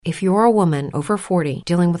If you're a woman over 40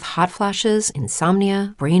 dealing with hot flashes,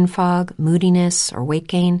 insomnia, brain fog, moodiness, or weight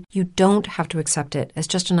gain, you don't have to accept it as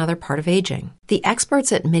just another part of aging. The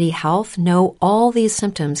experts at MIDI Health know all these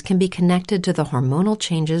symptoms can be connected to the hormonal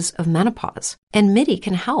changes of menopause. And MIDI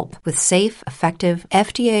can help with safe, effective,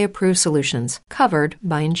 FDA-approved solutions covered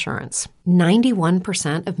by insurance.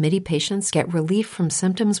 91% of MIDI patients get relief from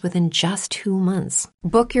symptoms within just 2 months.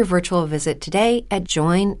 Book your virtual visit today at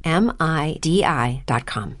joinmidi.com.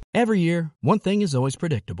 Every year, one thing is always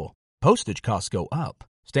predictable. Postage costs go up.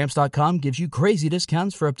 Stamps.com gives you crazy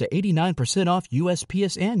discounts for up to 89% off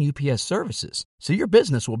USPS and UPS services, so your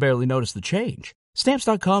business will barely notice the change.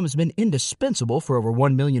 Stamps.com has been indispensable for over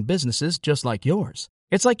 1 million businesses just like yours.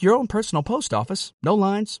 It's like your own personal post office. No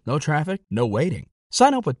lines, no traffic, no waiting.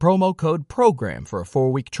 Sign up with promo code PROGRAM for a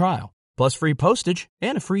 4-week trial, plus free postage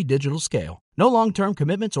and a free digital scale. No long-term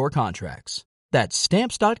commitments or contracts. That's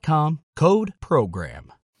Stamps.com, code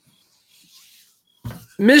PROGRAM.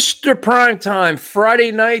 Mr. Primetime,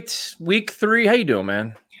 Friday night, week 3. How you doing,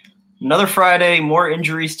 man? Another Friday, more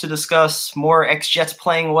injuries to discuss, more ex-Jets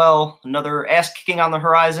playing well, another ass-kicking on the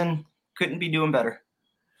horizon. Couldn't be doing better.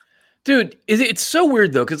 Dude, it's so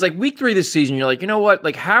weird, though, because, like, week 3 this season, you're like, you know what?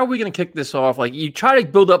 Like, how are we going to kick this off? Like, you try to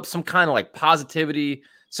build up some kind of, like, positivity,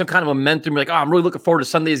 some kind of momentum. You're like, oh, I'm really looking forward to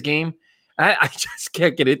Sunday's game. I just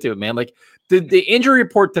can't get into it, man. Like, the injury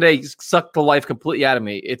report today sucked the life completely out of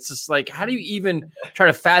me. It's just like, how do you even try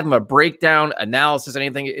to fathom a breakdown, analysis,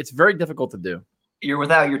 anything? It's very difficult to do. You're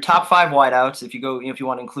without your top 5 wideouts. If you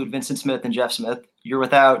want to include Vincent Smith and Jeff Smith, you're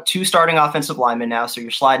without 2 starting offensive linemen now. So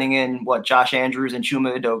you're sliding in Josh Andrews and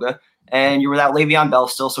Chuma Edoga, and you're without Le'Veon Bell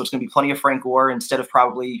still. So it's going to be plenty of Frank Gore instead of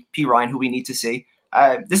probably P. Ryan, who we need to see.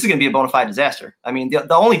 This is going to be a bona fide disaster. I mean,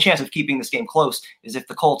 the only chance of keeping this game close is if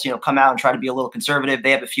the Colts, come out and try to be a little conservative.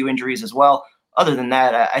 They have a few injuries as well. Other than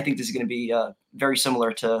that, I think this is going to be very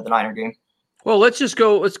similar to the Niner game. Well, let's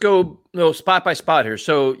go spot by spot here.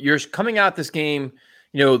 So you're coming out this game,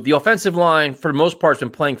 the offensive line for the most part has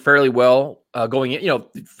been playing fairly well going in,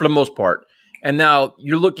 for the most part. And now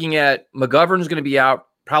you're looking at McGovern's going to be out,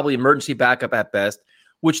 probably emergency backup at best,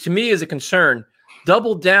 which to me is a concern.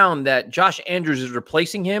 Double down that Josh Andrews is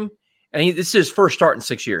replacing him, and this is his first start in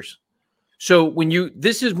 6 years. So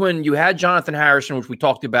this is when you had Jonathan Harrison, which we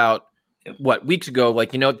talked about weeks ago.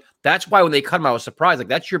 Like, that's why when they cut him, I was surprised. Like,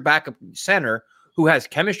 that's your backup center who has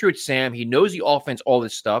chemistry with Sam. He knows the offense, all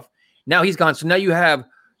this stuff. Now he's gone. So now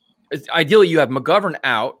ideally you have McGovern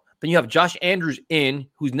out. Then you have Josh Andrews in,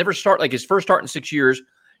 who's never his first start in 6 years,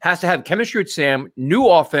 has to have chemistry with Sam, new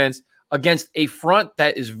offense against a front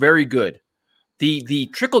that is very good. The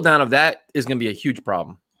trickle down of that is going to be a huge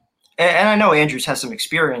problem. And I know Andrews has some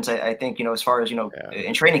experience, I think, as far as,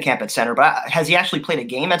 in training camp at center. But has he actually played a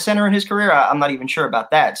game at center in his career? I'm not even sure about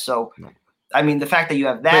that. So, I mean, the fact that you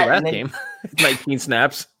have that. And then, game, 19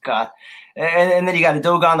 snaps. God. And then you got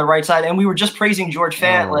Edoga on the right side. And we were just praising George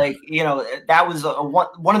Fant. That was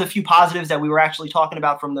one of the few positives that we were actually talking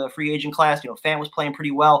about from the free agent class. Fant was playing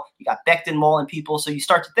pretty well. You got Becton mauling people. So you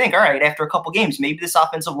start to think, all right, after a couple games, maybe this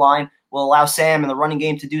offensive line will allow Sam and the running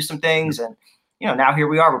game to do some things. And, now here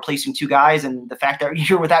we are replacing 2 guys. And the fact that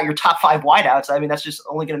you're without your top 5 wideouts, I mean, that's just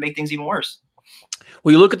only going to make things even worse.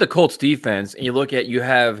 Well, you look at the Colts defense and you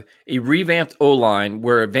have a revamped O-line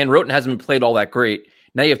where Van Roten hasn't been played all that great.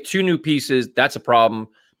 Now you have 2 new pieces. That's a problem.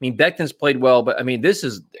 I mean, Becton's played well, but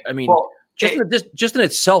just in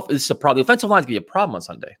itself, this is a problem. The offensive line is going to be a problem on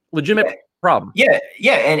Sunday. Legitimate problem. Yeah.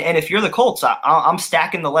 And if you're the Colts, I'm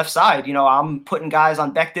stacking the left side. I'm putting guys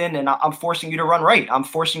on Becton, and I'm forcing you to run right. I'm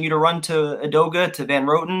forcing you to run to Edoga, to Van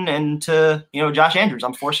Roten, and to Josh Andrews.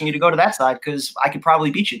 I'm forcing you to go to that side because I could probably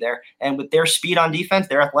beat you there. And with their speed on defense,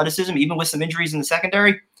 their athleticism, even with some injuries in the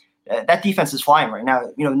secondary, that defense is flying right now.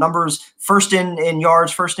 Numbers first in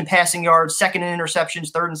yards, first in passing yards, second in interceptions,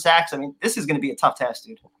 third in sacks. I mean, this is going to be a tough task,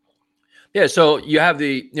 dude. Yeah, so you have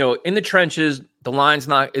in the trenches, the line's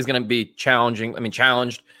is going to be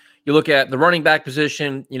challenged. You look at the running back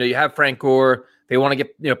position, you have Frank Gore. They want to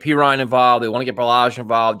get, P. Ryan involved. They want to get Ballage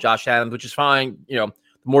involved, Josh Adams, which is fine. The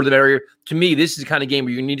more the merrier. To me, this is the kind of game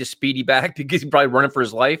where you need a speedy back because he's probably running for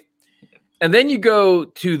his life. And then you go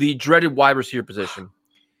to the dreaded wide receiver position.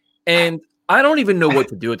 And I don't even know what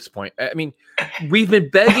to do at this point. I mean, we've been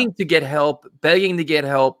begging to get help.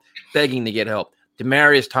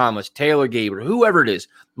 Demaryius Thomas, Taylor Gabriel, whoever it is.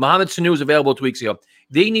 Mohamed Sanu was available 2 weeks ago.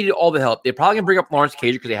 They needed all the help. They're probably going to bring up Lawrence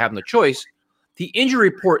Cager because they have no choice. The injury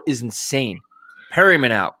report is insane.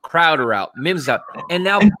 Perryman out, Crowder out, Mims out, and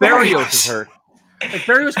now Berrios is hurt.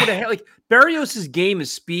 Berrios Berrios' game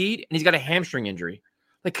is speed, and he's got a hamstring injury.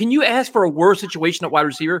 Like, can you ask for a worse situation at wide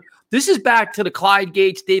receiver? This is back to the Clyde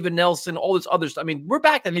Gates, David Nelson, all this other stuff. I mean, we're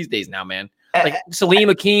back to these days now, man. Like Salim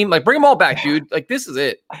Akeem, like bring them all back, dude. Like this is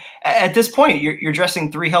it. At this point, you're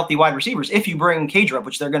dressing 3 healthy wide receivers. If you bring Cager up,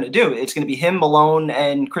 which they're going to do, it's going to be him, Malone,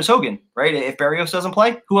 and Chris Hogan, right? If Berrios doesn't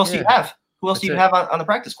play, who else do you have? Who else do you have on the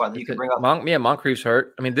practice squad that you can bring up? Moncrief's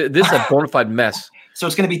hurt. I mean, this is a bona fide mess. So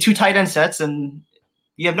it's going to be 2 tight end sets, and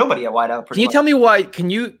you have nobody at wide out. Can you tell me why? Can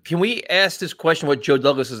we ask this question? What Joe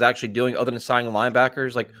Douglas is actually doing, other than signing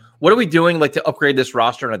linebackers? Like, what are we doing, like, to upgrade this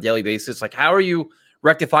roster on a daily basis? Like, how are you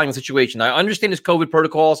rectifying the situation? I understand his COVID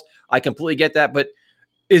protocols. I completely get that. But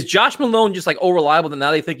is Josh Malone just like reliable that now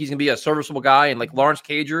they think he's going to be a serviceable guy? And like Lawrence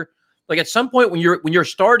Cager, like at some point when you're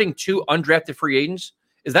starting 2 undrafted free agents,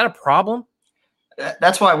 is that a problem?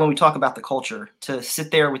 That's why when we talk about the culture, to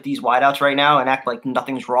sit there with these wideouts right now and act like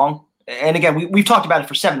nothing's wrong. And again, we've talked about it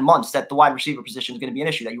for 7 months that the wide receiver position is going to be an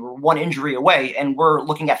issue, that you were 1 injury away, and we're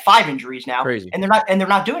looking at 5 injuries now. Crazy. And they're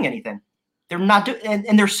not doing anything. They're not doing,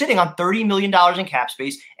 and they're sitting on $30 million in cap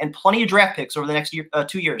space and plenty of draft picks over the next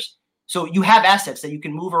 2 years. So you have assets that you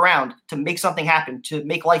can move around to make something happen, to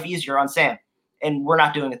make life easier on Sam. And we're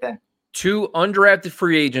not doing a thing. 2 undrafted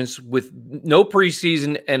free agents with no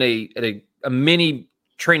preseason and a mini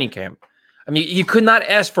training camp. I mean, you could not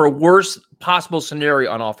ask for a worse possible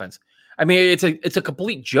scenario on offense. I mean, it's a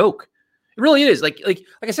complete joke. It really is. Like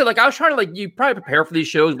I said, like I was trying to, you probably prepare for these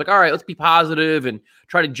shows. Like, all right, let's be positive and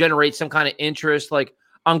try to generate some kind of interest. Like,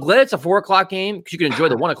 I'm glad it's a 4:00 game because you can enjoy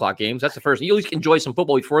the 1:00 games. That's the first. You at least enjoy some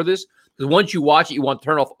football before this, because once you watch it, you want to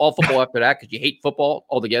turn off all football after that because you hate football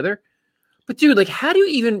altogether. But dude, like, how do you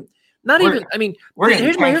even?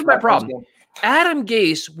 Here's my problem. Adam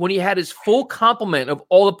Gase, when he had his full complement of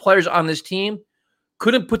all the players on this team,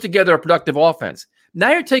 couldn't put together a productive offense.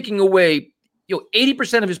 Now you're taking away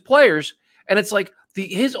 80% of his players, and it's like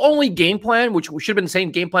his only game plan, which should have been the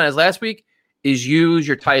same game plan as last week, is use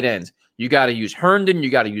your tight ends. You got to use Herndon, you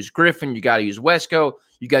got to use Griffin, you got to use Wesco,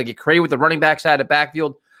 you got to get creative with the running back side of the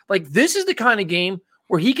backfield. Like, this is the kind of game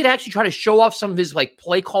where he could actually try to show off some of his like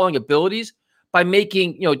play calling abilities by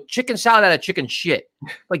making chicken salad out of chicken shit.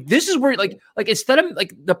 Like, this is where like instead of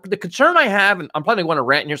like the concern I have, and I'm probably going to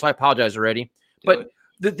rant here, so I apologize already, but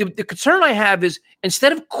the concern I have is,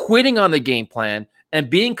 instead of quitting on the game plan and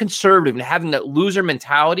being conservative and having that loser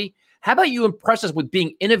mentality, how about you impress us with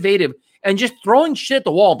being innovative and just throwing shit at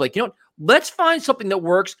the wall? Like, let's find something that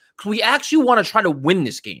works, because we actually want to try to win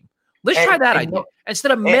this game. Let's try that idea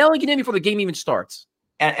instead of mailing it in before the game even starts.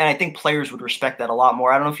 And I think players would respect that a lot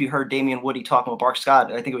more. I don't know if you heard Damian Woody talking with Mark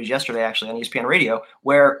Scott. I think it was yesterday, actually, on ESPN Radio,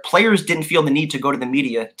 where players didn't feel the need to go to the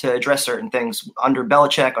media to address certain things under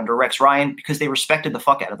Belichick, under Rex Ryan, because they respected the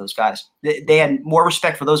fuck out of those guys. They had more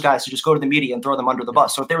respect for those guys to just go to the media and throw them under the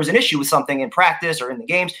bus. So if there was an issue with something in practice or in the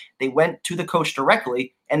games, they went to the coach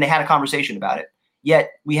directly and they had a conversation about it.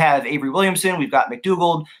 Yet we have Avery Williamson, we've got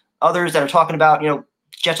McDougald, others that are talking about,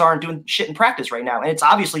 Jets aren't doing shit in practice right now, and it's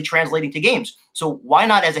obviously translating to games. So why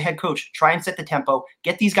not, as a head coach, try and set the tempo,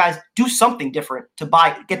 get these guys, do something different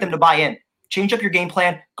get them to buy in, change up your game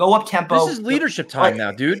plan, go up tempo. This is leadership time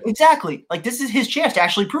now, dude. Exactly. Like, this is his chance to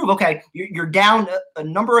actually prove, okay, you're down a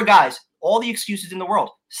number of guys, all the excuses in the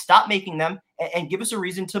world. Stop making them and give us a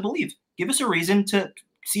reason to believe. Give us a reason to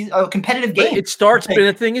see a competitive game. It starts, but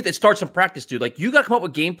the thing is, it starts in practice, dude. Like, you got to come up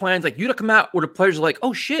with game plans. Like, you got to come out where the players are like,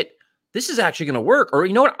 oh shit, this is actually going to work. Or,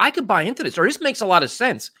 you know what, I could buy into this. Or this makes a lot of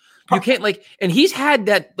sense. You can't and he's had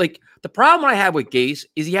that, the problem I have with Gase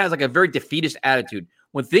is he has like a very defeatist attitude.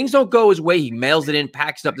 When things don't go his way, he mails it in,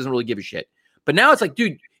 packs it up, doesn't really give a shit. But now it's like,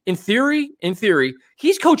 dude, in theory,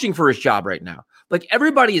 he's coaching for his job right now. Like,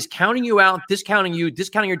 everybody is counting you out, discounting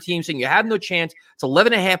your team, saying you have no chance. It's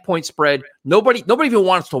 11.5-point spread. Nobody even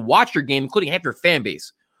wants to watch your game, including half your fan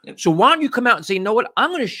base. So why don't you come out and say, you know what? I'm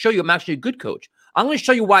going to show you I'm actually a good coach. I'm going to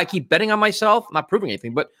show you why I keep betting on myself. I'm not proving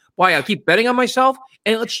anything, but why I keep betting on myself.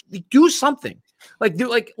 And let's do something.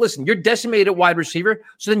 Listen, you're decimated at wide receiver.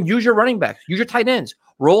 So then use your running backs, use your tight ends,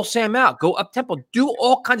 roll Sam out, go up tempo, do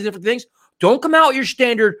all kinds of different things. Don't come out with your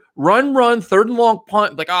standard run, third and long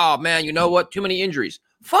punt. Like, oh man, you know what? Too many injuries.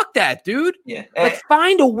 Fuck that, dude. Yeah.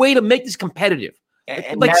 Find a way to make this competitive.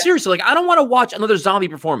 Seriously, I don't want to watch another zombie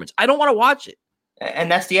performance. I don't want to watch it.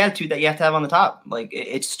 And that's the attitude that you have to have on the top. Like,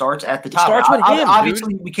 it starts at the top. It starts with him,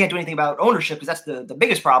 obviously, dude. We can't do anything about ownership because that's the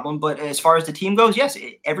biggest problem. But as far as the team goes, yes,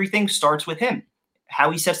 everything starts with him.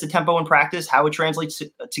 How he sets the tempo in practice, how it translates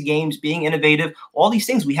to games, being innovative, all these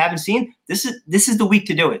things we haven't seen. This is the week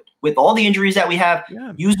to do it. With all the injuries that we have,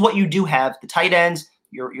 use what you do have. The tight ends,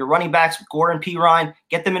 your running backs, Gore and P. Ryan,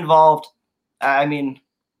 get them involved. I mean,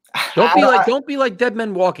 Don't be like dead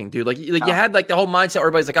men walking, dude. Like you had like the whole mindset.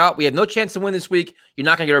 Everybody's like, oh, we have no chance to win this week. You're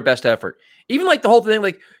not gonna get our best effort. Even like the whole thing,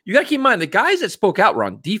 like you gotta keep in mind the guys that spoke out were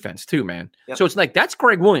on defense too, man. Yep. So it's like that's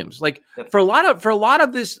Greg Williams. Like for a lot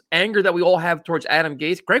of this anger that we all have towards Adam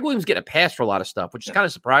Gase, Greg Williams getting a pass for a lot of stuff, which is kind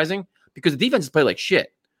of surprising because the defenses play like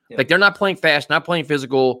shit. Like they're not playing fast, not playing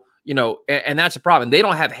physical, and that's a problem. They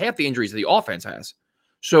don't have half the injuries that the offense has.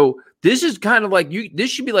 So this is kind of like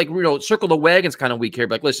this should be like, circle the wagons kind of week here.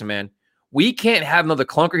 But like, listen, man, we can't have another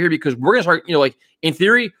clunker here because we're going to start, like in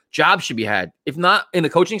theory, jobs should be had. If not in the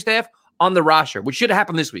coaching staff, on the roster, which should have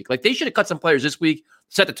happened this week. Like they should have cut some players this week,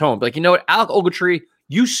 set the tone. But like, you know what? Alec Ogletree,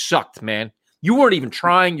 you sucked, man. You weren't even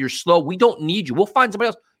trying. You're slow. We don't need you. We'll find somebody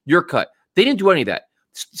else. You're cut. They didn't do any of that.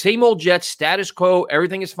 Same old Jets, status quo.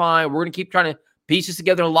 Everything is fine. We're going to keep trying to piece this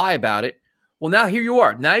together and lie about it. Well, now here you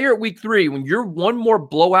are. Now you're at week 3 when you're one more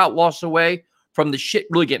blowout loss away from the shit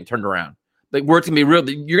really getting turned around. Like where it's going to be real.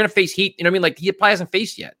 You're going to face heat. You know what I mean? Like he probably hasn't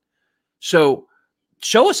faced yet. So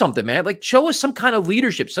show us something, man. Like show us some kind of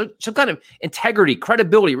leadership, some kind of integrity,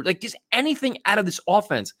 credibility, like just anything out of this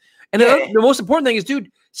offense. And the most important thing is,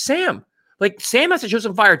 dude, Sam. Like Sam has to show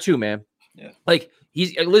some fire too, man. Yeah. Like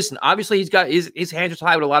listen, obviously he's got his hands are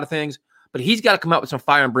tied with a lot of things, but he's got to come out with some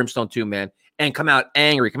fire and brimstone too, man. And come out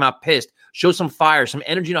angry, come out pissed, show some fire, some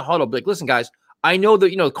energy in a huddle. Be like, listen, guys, I know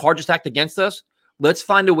that, the card just act against us. Let's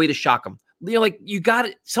find a way to shock them. Like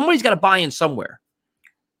somebody's got to buy in somewhere.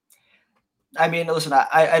 I mean, listen,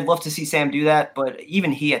 I'd love to see Sam do that, but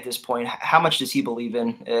even he at this point, how much does he believe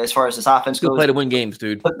in as far as this offense goes? Play to win games,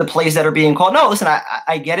 dude. But the plays that are being called. No, listen,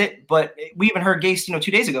 I get it, but we even heard Gase,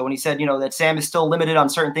 2 days ago when he said, that Sam is still limited on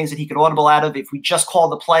certain things that he could audible out of. If we just call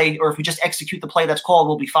the play or if we just execute the play that's called,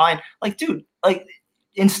 we'll be fine. Like, dude, like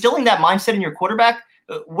instilling that mindset in your quarterback,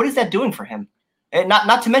 what is that doing for him? And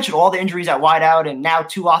not to mention all the injuries at wideout and now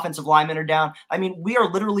 2 offensive linemen are down. I mean, we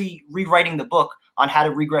are literally rewriting the book on how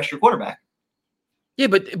to regress your quarterback. Yeah,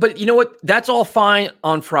 but you know what? That's all fine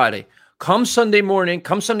on Friday. Come Sunday morning,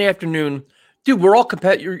 come Sunday afternoon, dude, we're all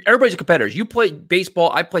competitors. Everybody's competitors. You play baseball,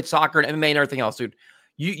 I played soccer and MMA and everything else, dude.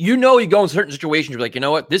 You go in certain situations, you're like, you know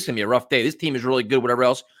what? This is going to be a rough day. This team is really good, whatever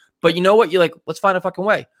else. But you know what? You're like, let's find a fucking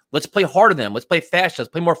way. Let's play harder than them. Let's play faster.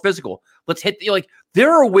 Let's play more physical. Let's hit.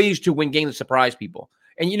 There are ways to win games that surprise people.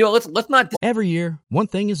 And let's not. Every year, one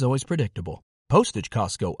thing is always predictable. Postage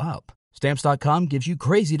costs go up. Stamps.com gives you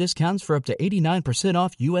crazy discounts for up to 89%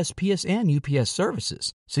 off USPS and UPS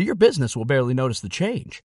services, so your business will barely notice the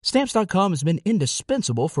change. Stamps.com has been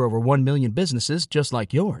indispensable for over 1 million businesses just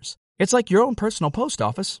like yours. It's like your own personal post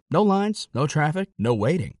office. No lines, no traffic, no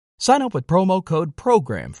waiting. Sign up with promo code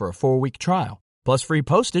PROGRAM for a 4-week trial, plus free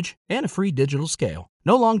postage and a free digital scale.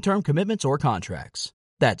 No long-term commitments or contracts.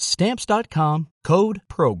 That's Stamps.com, code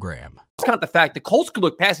PROGRAM. It's not the fact the Colts could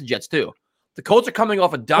look past the Jets too. The Colts are coming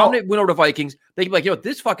off a dominant win over the Vikings. They can be like,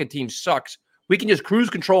 this fucking team sucks. We can just cruise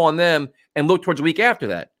control on them and look towards the week after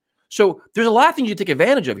that. So there's a lot of things you take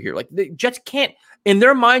advantage of here. Like the Jets can't, in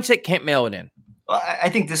their mindset, can't mail it in. Well, I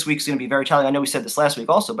think this week's going to be very telling. I know we said this last week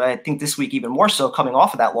also, but I think this week even more so coming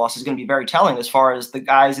off of that loss is going to be very telling as far as the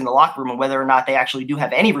guys in the locker room and whether or not they actually do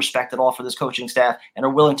have any respect at all for this coaching staff and are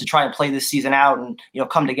willing to try and play this season out and,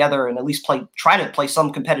 come together and at least try to play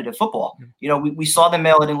some competitive football. We saw them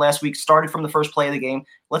mail it in last week, started from the first play of the game.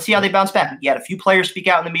 Let's see how they bounce back. You had a few players speak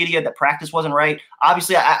out in the media that practice wasn't right.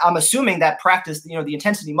 Obviously, I'm assuming that practice, the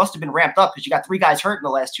intensity must have been ramped up because you got 3 guys hurt in the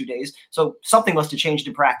last 2 days. So something must have changed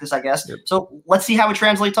in practice, I guess. Yep. So let's see how it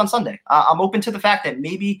translates on Sunday. I'm open to the fact that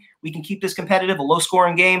maybe we can keep this competitive, a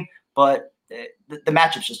low-scoring game, but the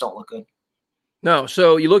matchups just don't look good. No,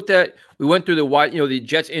 so we went through the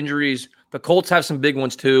Jets injuries. The Colts have some big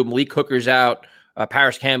ones too. Malik Hooker's out.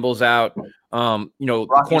 Paris Campbell's out.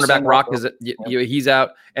 Cornerback Rock he's out,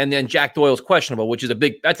 and then Jack Doyle's questionable, which is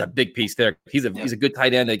that's a big piece there. He's a good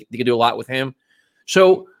tight end. They can do a lot with him.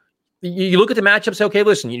 So you look at the matchups. Say, okay,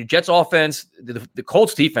 listen, Jets offense, the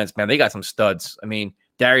Colts defense, man, they got some studs. I mean,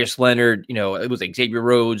 Darius Leonard, it was like Xavier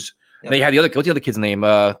Rhodes. Yep. They had what's the other kid's name?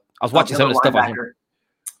 I was watching some of the stuff on him.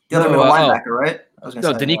 The other linebacker, right?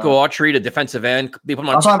 Danico Autry, the defensive end. I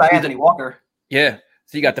was talking about Anthony Walker. Yeah.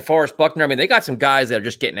 So you got DeForest Buckner. I mean, they got some guys that are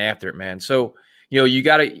just getting after it, man. So, you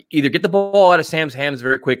got to either get the ball out of Sam's hands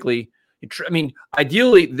very quickly.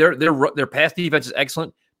 Ideally, their pass defense is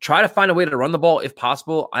excellent. Try to find a way to run the ball if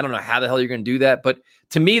possible. I don't know how the hell you're going to do that. But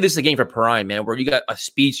to me, this is a game for Perine, man, where you got a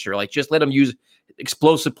speedster. Like, just let him use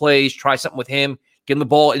explosive plays. Try something with him. Get him the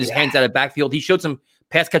ball in his hands out of backfield. He showed some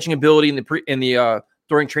pass catching ability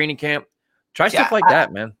during training camp. Try stuff like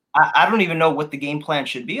that, man. I don't even know what the game plan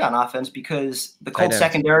should be on offense because the Colts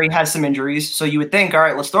secondary has some injuries. So you would think, all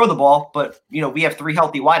right, let's throw the ball. But, we have 3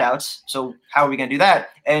 healthy wideouts. So how are we going to do that?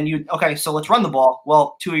 And so let's run the ball.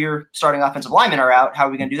 Well, 2 of your starting offensive linemen are out. How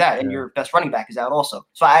are we going to do that? And your best running back is out also.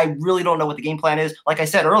 So I really don't know what the game plan is. Like I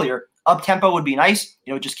said earlier, up-tempo would be nice.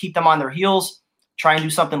 Just keep them on their heels. Try and do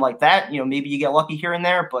something like that. Maybe you get lucky here and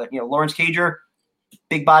there. But, Lawrence Cager,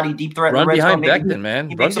 big body, deep threat. Run behind Becton, man.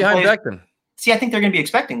 Run behind Becton. See, I think they're going to be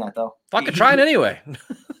expecting that, though. Fucking try it anyway.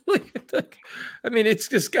 I mean, it's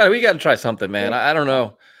just we got to try something, man. I don't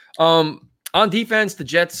know. On defense, the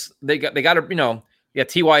Jets, they got to, you got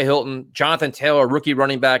T.Y. Hilton, Jonathan Taylor, rookie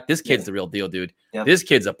running back. This kid's the real deal, dude. Yep. This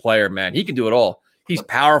kid's a player, man. He can do it all. He's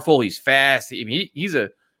powerful. He's fast. I mean, he's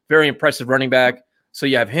a very impressive running back. So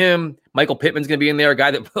you have him. Michael Pittman's going to be in there, a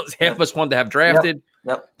guy that half of us wanted to have drafted.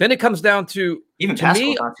 Yep. Then it comes down to even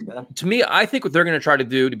to me, I think what they're going to try to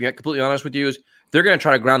do, to be completely honest with you, is they're going to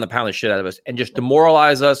try to ground the pound the shit out of us and just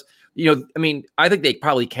demoralize us. I think they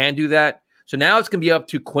probably can do that. So now it's going to be up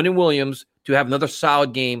to Quinnen Williams to have another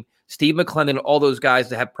solid game, Steve McClendon, all those guys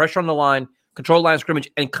to have pressure on the line, control the line of scrimmage,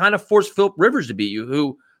 and kind of force Philip Rivers to beat you,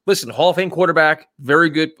 who, listen, Hall of Fame quarterback, very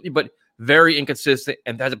good, but very inconsistent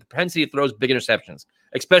and has a propensity to throw big interceptions,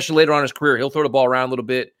 especially later on in his career. He'll throw the ball around a little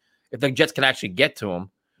bit if the Jets can actually get to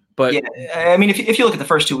him. But yeah, I mean, if you look at the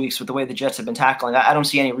first 2 weeks with the way the Jets have been tackling, I don't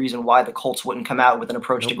see any reason why the Colts wouldn't come out with an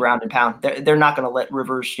approach to ground and pound. They're not going to let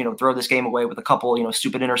Rivers, throw this game away with a couple,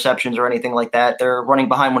 stupid interceptions or anything like that. They're running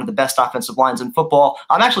behind one of the best offensive lines in football.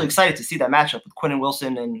 I'm actually excited to see that matchup with Quentin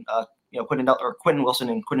Wilson and Quentin Wilson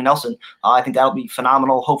and Quentin Nelson. I think that'll be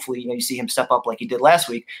phenomenal. Hopefully, you see him step up like he did last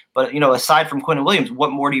week. But aside from Quentin Williams,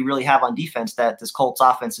 what more do you really have on defense that this Colts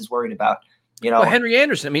offense is worried about? Well, Henry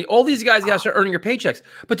Anderson. I mean, all these guys got to start earning your paychecks.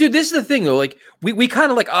 But dude, this is the thing though. Like we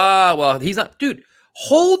kind of he's not. Dude,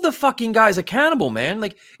 hold the fucking guys accountable, man.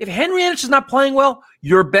 Like if Henry Anderson's not playing well,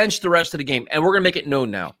 you're benched the rest of the game, and we're gonna make it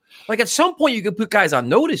known now. Like at some point, you could put guys on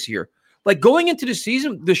notice here. Like going into the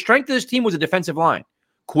season, the strength of this team was a defensive line.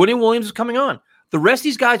 Quinnen Williams is coming on. The rest of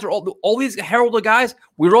these guys are all these heralded guys.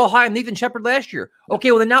 We were all high on Nathan Shepard last year.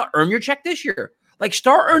 Okay, well then now earn your check this year. Like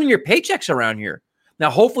start earning your paychecks around here. Now,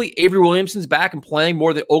 hopefully, Avery Williamson's back and playing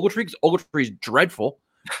more than Ogletree because Ogletree's dreadful.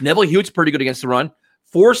 Neville Hewitt's pretty good against the run.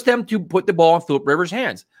 Force them to put the ball in Philip Rivers'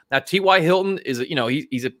 hands. Now, T.Y. Hilton is,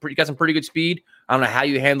 he's got some pretty good speed. I don't know how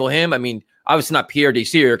you handle him. I mean, obviously not Pierre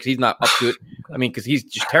Desir because he's not up to it. I mean, because he's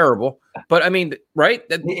just terrible. But I mean, right?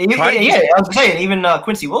 I was saying even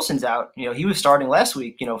Quincy Wilson's out. He was starting last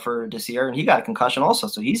week, for Desir, and he got a concussion also,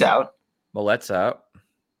 so he's out. Millette's out.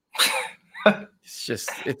 It's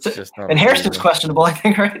just and Hairston's questionable, I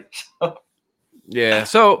think, right? Yeah.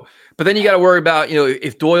 So, but then you got to worry about,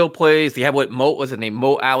 if Doyle plays, they have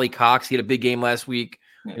Mo Alley Cox. He had a big game last week.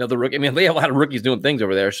 The rookie. I mean, they have a lot of rookies doing things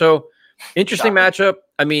over there. So, interesting matchup.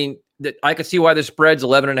 I mean, I could see why the spread's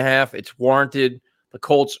 11.5. It's warranted. The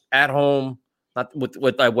Colts at home, not with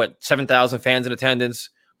 7,000 fans in attendance,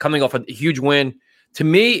 coming off a huge win. To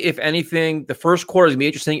me, if anything, the first quarter is gonna be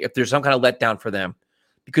interesting if there's some kind of letdown for them.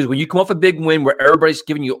 Because when you come off a big win where everybody's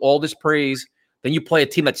giving you all this praise, then you play a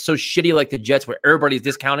team that's so shitty like the Jets where everybody's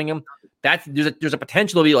discounting them. There's a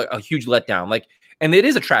potential to be like a huge letdown. And it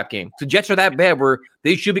is a trap game. The Jets are that bad where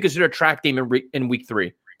they should be considered a trap game in week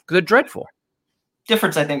 3 because they're dreadful.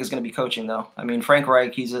 Difference, I think, is going to be coaching, though. I mean, Frank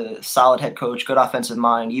Reich, he's a solid head coach, good offensive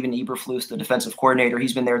mind. Even Eberflus, the defensive coordinator,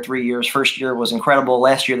 he's been there 3 years. First year was incredible.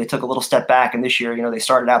 Last year, they took a little step back. And this year, they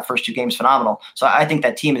started out first 2 games phenomenal. So I think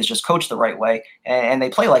that team is just coached the right way. And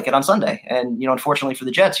they play like it on Sunday. And, unfortunately for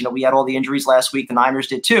the Jets, we had all the injuries last week. The Niners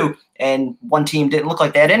did too. And one team didn't look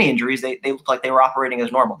like they had any injuries. They looked like they were operating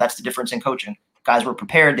as normal. That's the difference in coaching. Guys were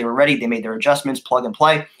prepared. They were ready. They made their adjustments, plug and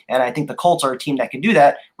play. And I think the Colts are a team that can do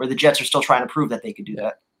that, where the Jets are still trying to prove that they could do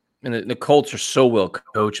that. And the Colts are so well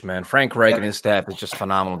coached, man. Frank Reich and his staff is just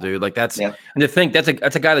phenomenal, dude. And to think that's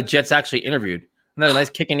a guy the Jets actually interviewed. Isn't that a nice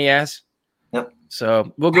kick in the ass? Yep.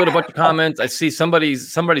 So we'll go to a bunch of comments. I see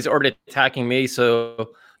somebody's already attacking me. So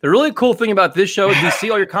the really cool thing about this show is we see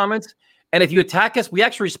all your comments, and if you attack us, we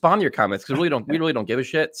actually respond to your comments because we really don't give a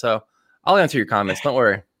shit. So I'll answer your comments. Don't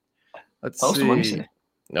worry. Let's see.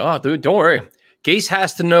 No, dude, don't worry. Gase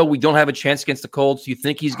has to know we don't have a chance against the Colts. You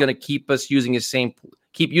think he's going to keep using his same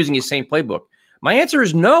playbook? My answer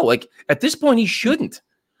is no. At this point, he shouldn't.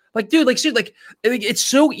 Dude, it's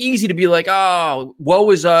so easy to be like, oh,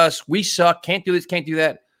 woe is us. We suck. Can't do this. Can't do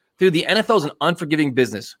that. Dude, the NFL is an unforgiving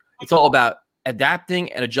business. It's all about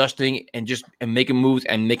adapting and adjusting and making moves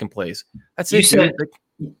and making plays. That's it.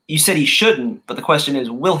 You said he shouldn't, but the question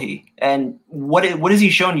is, will he? And what has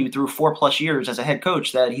he shown you through 4+ years as a head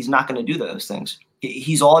coach that he's not going to do those things?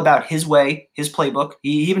 He's all about his way, his playbook.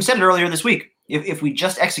 He even said it earlier this week. If we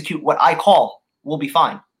just execute what I call, we'll be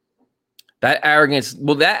fine. That arrogance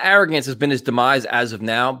has been his demise as of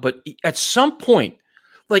now. But at some point,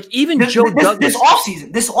 like even Joe Douglas,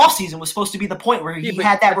 this offseason was supposed to be the point where he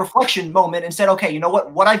had that reflection moment and said, okay, you know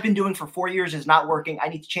what I've been doing for 4 years is not working. I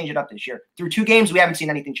need to change it up this year. Through 2 games, we haven't seen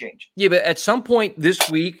anything change. Yeah, but at some point this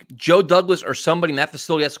week, Joe Douglas or somebody in that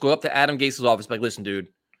facility has to go up to Adam Gase's office like, listen, dude,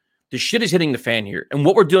 the shit is hitting the fan here. And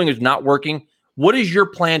what we're doing is not working. What is your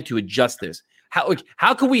plan to adjust this?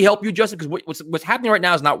 How can we help you adjust it? Because what's happening right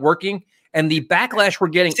now is not working. And the backlash we're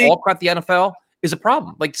getting all across the NFL is a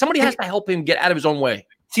problem. Like somebody has to help him get out of his own way.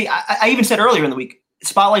 See, I even said earlier in the week,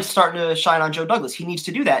 spotlight's starting to shine on Joe Douglas. He needs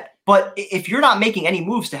to do that. But if you're not making any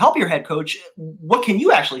moves to help your head coach, what can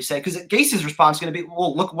you actually say? Because Gase's response is going to be,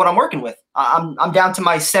 well, look what I'm working with. I'm down to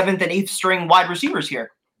my 7th and 8th string wide receivers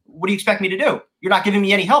here. What do you expect me to do? You're not giving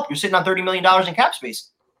me any help. You're sitting on $30 million in cap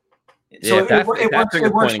space. So it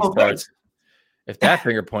works both ways. If that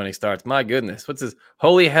finger pointing starts, my goodness, what's this?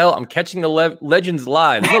 Holy hell! I'm catching the legends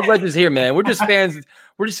live. There's no legends here, man. We're just fans.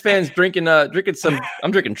 We're just fans drinking some.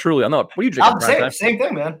 I'm drinking Truly. I know. What are you drinking? Same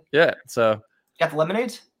thing, man. Yeah. So got the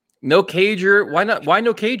lemonades. No Cager. Why not? Why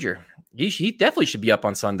no Cager? He definitely should be up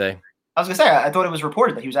on Sunday. I was gonna say. I thought it was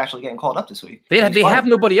reported that he was actually getting called up this week. They have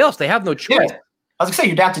nobody else. They have no choice. Yeah. I was gonna say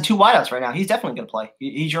you're down to 2 wideouts right now. He's definitely gonna play.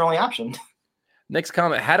 He's your only option. Next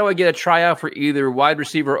comment. How do I get a tryout for either wide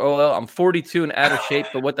receiver or OL? I'm 42 and out of shape,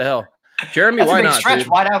 but what the hell? Jeremy, that's why a big not? Stretch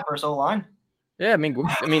wide out versus O-line. Yeah, I mean,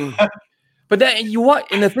 but that you watch,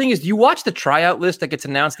 and the thing is, you watch the tryout list that gets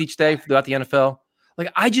announced each day throughout the NFL.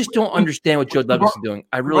 Like, I just don't understand what Joe Douglas is doing.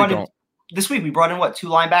 I really don't. This week we brought in 2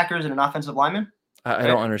 linebackers and an offensive lineman. I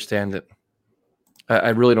don't understand it. I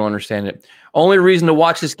really don't understand it. Only reason to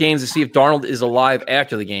watch this game is to see if Darnold is alive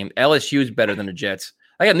after the game. LSU is better than the Jets.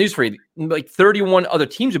 I got news for you. Like 31 other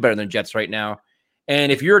teams are better than the Jets right now.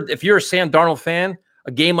 And if you're a Sam Darnold fan,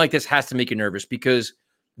 a game like this has to make you nervous because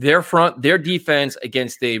their defense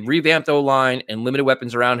against a revamped O-line and limited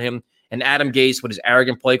weapons around him and Adam Gase with his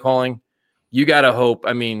arrogant play calling, you got to hope.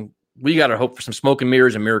 I mean, we got to hope for some smoke and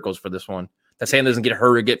mirrors and miracles for this one. That Sam doesn't get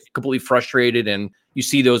hurt or get completely frustrated and you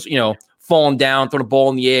see those, falling down, throwing the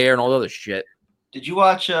ball in the air and all the other shit. Did you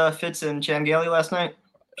watch Fitz and Chan-Gailey last night?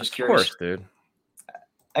 Just curious. Of course, dude.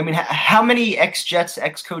 I mean, how many ex-Jets,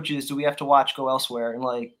 ex-coaches do we have to watch go elsewhere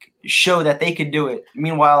and show that they could do it?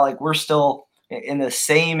 Meanwhile, we're still in the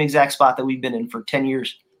same exact spot that we've been in for 10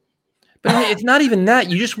 years. But it's not even that.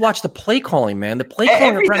 You just watch the play calling, man. The play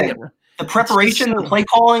calling, the preparation, the play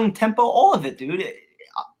calling, tempo, all of it, dude.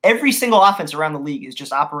 Every single offense around the league is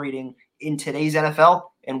just operating in today's NFL,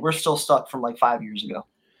 and we're still stuck from 5 years ago.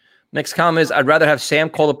 Next comment is, I'd rather have Sam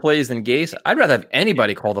call the plays than Gase. I'd rather have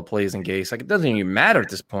anybody call the plays than Gase. It doesn't even matter at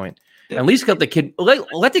this point. Yeah. At least let the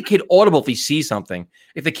kid audible if he sees something.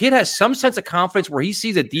 If the kid has some sense of confidence where he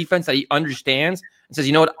sees a defense that he understands and says,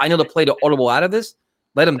 you know what, I know the play to audible out of this,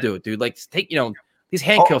 let him do it, dude. Take, these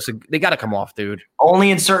handcuffs, they got to come off, dude. Only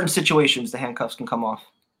in certain situations the handcuffs can come off.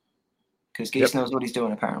 Because Gase knows what he's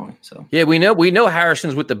doing, apparently. So yeah, we know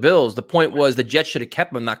Harrison's with the Bills. The point was the Jets should have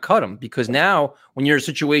kept him, not cut him. Because now, when you're in a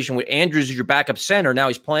situation with Andrews as your backup center, now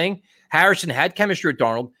he's playing. Harrison had chemistry with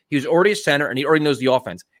Darnold. He was already a center, and he already knows the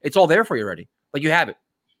offense. It's all there for you already. You have it.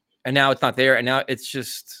 And now it's not there, and now it's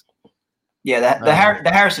just. Yeah, the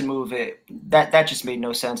Harrison move, that just made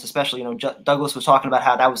no sense. Especially, Douglas was talking about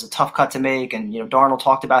how that was a tough cut to make, and Darnold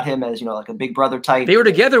talked about him as a big brother type. They were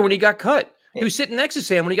together when he got cut. He was sitting next to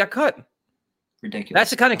Sam when he got cut. Ridiculous. That's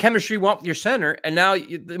the kind of chemistry you want with your center, and now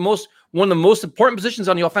one of the most important positions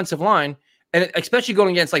on the offensive line, and especially going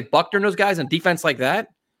against Buckner and those guys and defense like that.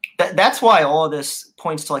 That's why all of this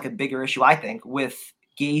points to a bigger issue, I think, with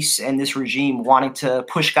Gase and this regime wanting to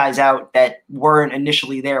push guys out that weren't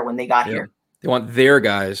initially there when they got here. They want their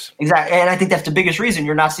guys. Exactly, and I think that's the biggest reason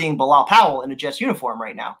you're not seeing Bilal Powell in a Jets uniform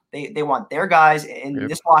right now. They want their guys in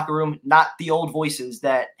this locker room, not the old voices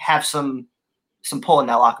that have some pull in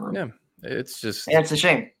that locker room. Yeah. It's just, and it's a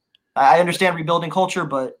shame. I understand rebuilding culture,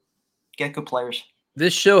 but get good players.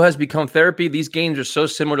 This show has become therapy. These games are so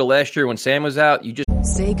similar to last year when Sam was out. You just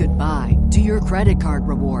say goodbye to your credit card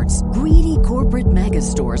rewards. Greedy corporate mega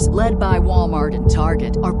stores, led by Walmart and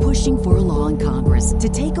Target, are pushing for a law in Congress to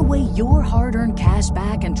take away your hard-earned cash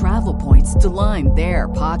back and travel points to line their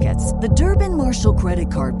pockets. The Durbin-Marshall credit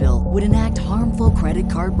card bill would enact harmful credit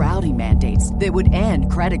card routing mandates that would end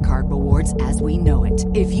credit card rewards as we know it.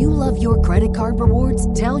 If you love your credit card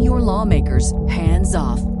rewards, tell your lawmakers, hands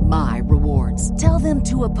off my rewards. Tell them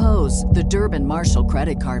to oppose the Durbin-Marshall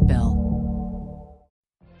credit card bill.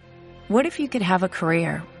 What if you could have a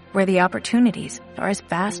career where the opportunities are as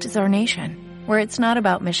vast as our nation, where it's not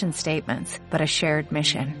about mission statements, but a shared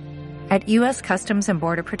mission. At U.S. Customs and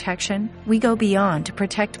Border Protection, we go beyond to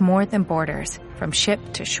protect more than borders. From ship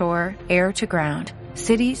to shore, air to ground,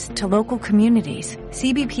 cities to local communities,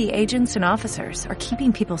 CBP agents and officers are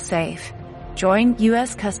keeping people safe. Join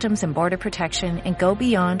U.S. Customs and Border Protection and go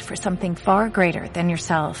beyond for something far greater than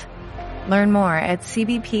yourself. Learn more at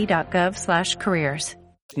cbp.gov/careers.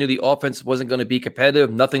 Knew the offense wasn't going to be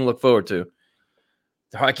competitive. Nothing to look forward to.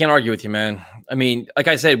 I can't argue with you, man. I mean, like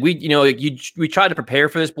I said, we try to prepare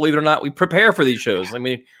for this. Believe it or not, we prepare for these shows. I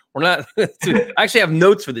mean, we're not. I actually have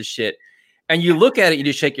notes for this shit. And you look at it, you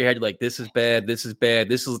just shake your head. You're like, this is bad. This is bad.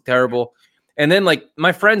 This is terrible. And then like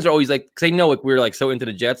my friends are always like, because they know like we're like so into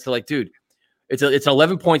the Jets. They're like, dude, it's an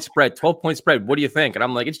 11-point spread, 12-point spread. What do you think? And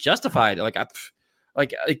I'm like, it's justified. Like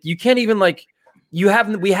you can't even like we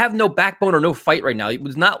have no backbone or no fight right now. It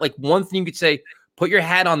was not like one thing you could say. Put your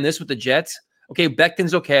hat on this with the Jets. Okay,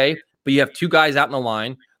 Becton's okay, but you have two guys out in the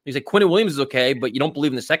line. He's like, Quinnen Williams is okay, but you don't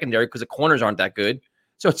believe in the secondary because the corners aren't that good.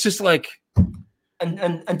 So it's just like,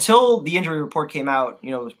 and until the injury report came out,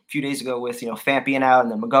 a few days ago with Fant being out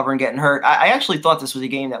and then McGovern getting hurt, I actually thought this was a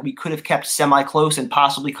game that we could have kept semi-close and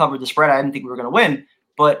possibly covered the spread. I didn't think we were going to win,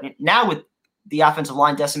 but now with the offensive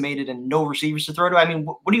line decimated and no receivers to throw to, I mean,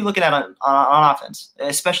 what are you looking at on offense,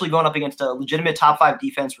 especially going up against a legitimate top 5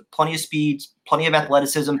 defense with plenty of speed, plenty of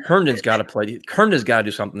athleticism? Herndon's got to play. Herndon's got to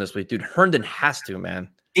do something this week, dude. Herndon has to, man.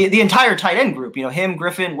 The entire tight end group, him,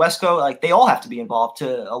 Griffin, Wesco, like they all have to be involved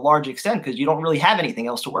to a large extent because you don't really have anything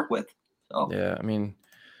else to work with. So. Yeah, I mean,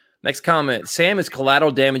 next comment. Sam is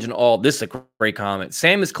collateral damage in all. This is a great comment.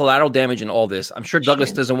 Sam is collateral damage in all this. I'm sure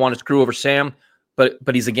Douglas doesn't want to screw over Sam. But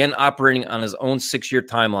he's again operating on his own 6-year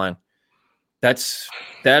timeline. That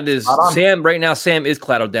is Sam right now. Sam is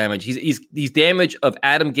collateral damage. He's damage of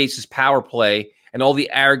Adam Gase's power play and all the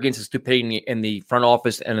arrogance and stupidity in the front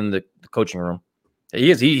office and in the coaching room.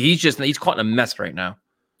 He is. He's caught in a mess right now.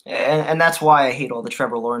 And that's why I hate all the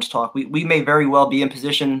Trevor Lawrence talk. We may very well be in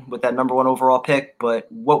position with that number 1 overall pick, but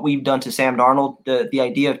what we've done to Sam Darnold, the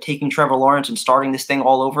idea of taking Trevor Lawrence and starting this thing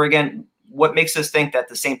all over again. What makes us think that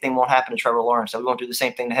the same thing won't happen to Trevor Lawrence, that we won't do the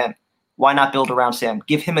same thing to him? Why not build around Sam?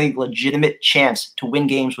 Give him a legitimate chance to win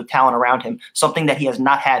games with talent around him, something that he has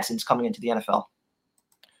not had since coming into the NFL.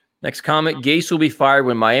 Next comment, Gase will be fired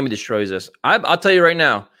when Miami destroys us. I'll tell you right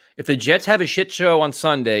now, if the Jets have a shit show on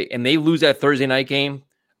Sunday and they lose that Thursday night game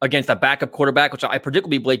against a backup quarterback, which I predict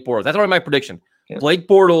will be Blake Bortles. That's already my prediction. Yeah. Blake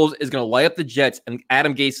Bortles is going to light up the Jets and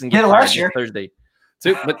Adam Gase is going to get fired Thursday.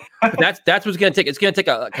 So, but that's what's going to take. It's going to take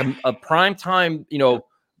a prime time,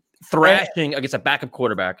 thrashing against a backup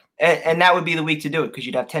quarterback. And that would be the week to do it because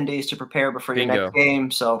you'd have 10 days to prepare before your next game.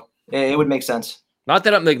 So it would make sense. Not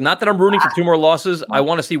that I'm rooting for 2 more losses. I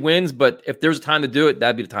want to see wins, but if there's a time to do it,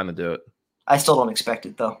 that'd be the time to do it. I still don't expect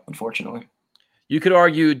it though, unfortunately. You could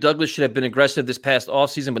argue Douglas should have been aggressive this past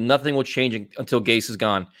offseason, but nothing will change until Gase is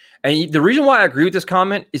gone. And the reason why I agree with this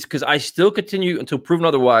comment is because I still continue until proven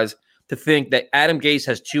otherwise to think that Adam Gase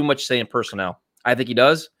has too much say in personnel. I think he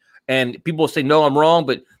does. And people will say, no, I'm wrong.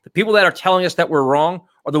 But the people that are telling us that we're wrong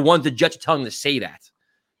are the ones the Jets are telling them to say that.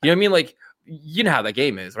 You know what I mean? Like, you know how that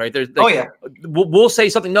game is, right? We'll say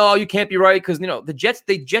something. No, you can't be right. Because,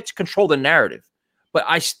 the Jets control the narrative. But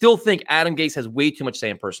I still think Adam Gase has way too much say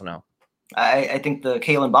in personnel. I think the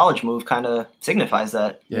Kalen Ballage move kind of signifies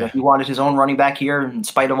that. Yeah. He wanted his own running back here in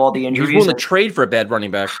spite of all the injuries. He was willing to trade for a bad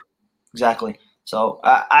running back. Exactly. So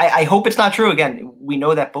I hope it's not true. Again, we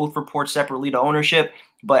know that both report separately to ownership,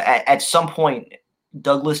 but at some point,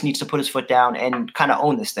 Douglas needs to put his foot down and kind of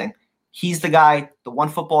own this thing. He's the guy, the one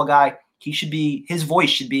football guy. His voice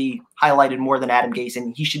should be highlighted more than Adam Gase,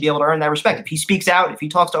 and he should be able to earn that respect. If he speaks out, if he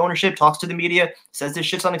talks to ownership, talks to the media, says this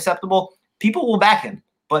shit's unacceptable, people will back him.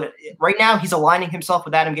 But right now, he's aligning himself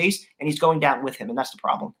with Adam Gase, and he's going down with him, and that's the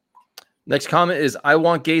problem. Next comment is, I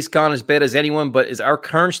want Gase gone as bad as anyone, but is our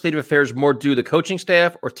current state of affairs more due to the coaching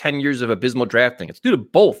staff or 10 years of abysmal drafting? It's due to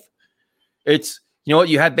both. It's,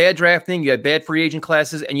 you had bad drafting, you had bad free agent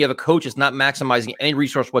classes, and you have a coach that's not maximizing any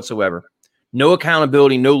resource whatsoever. No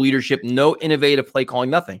accountability, no leadership, no innovative play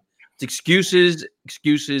calling, nothing. It's excuses,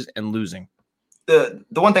 and losing. The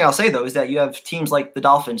one thing I'll say, though, is that you have teams like the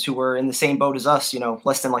Dolphins who were in the same boat as us,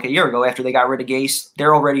 less than like a year ago after they got rid of Gase.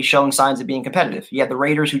 They're already showing signs of being competitive. You have the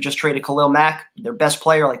Raiders who just traded Khalil Mack, their best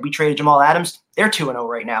player, like we traded Jamal Adams. They're 2-0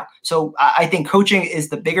 right now. So I think coaching is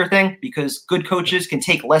the bigger thing because good coaches can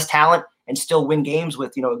take less talent and still win games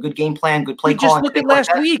with, a good game plan, good play calling. Just look at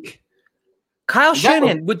last week. Kyle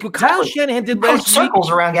Shanahan, what Kyle Shanahan did last week. Circles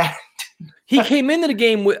around guys. He came into the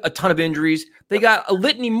game with a ton of injuries. They got a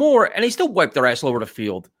litany more, and they still wiped their ass all over the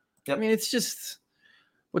field. Yep. I mean, it's just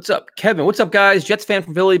What's up, Kevin? What's up, guys? Jets fan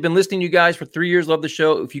from Philly. Been listening to you guys for 3 years. Love the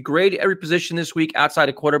show. If you grade every position this week outside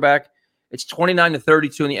of quarterback, it's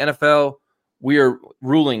 29-32 in the NFL. We are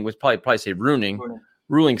ruling, with probably say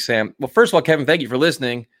ruling, Sam. Well, first of all, Kevin, thank you for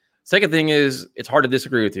listening. Second thing is, it's hard to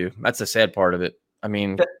disagree with you. That's the sad part of it. I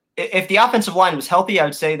mean, if the offensive line was healthy, I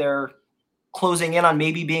would say they're closing in on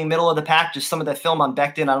maybe being middle of the pack. Just some of the film on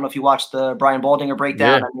Becton. I don't know if you watched the Brian Baldinger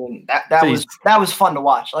breakdown. Yeah. I mean, that was fun to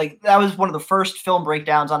watch. Like, that was one of the first film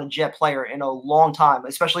breakdowns on a Jet player in a long time,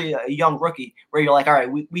 especially a young rookie, where you're like, all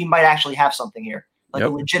right, we might actually have something here, like a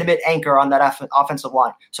legitimate anchor on that offensive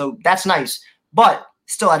line. So that's nice. But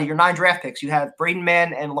still, out of your 9 draft picks, you have Braden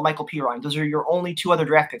Mann and LaMichael Pirine. Those are your only 2 other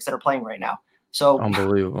draft picks that are playing right now. So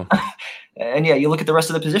unbelievable. And yeah, you look at the rest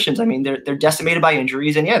of the positions. I mean, they're decimated by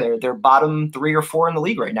injuries, and yeah, they're bottom 3 or 4 in the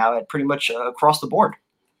league right now at pretty much across the board.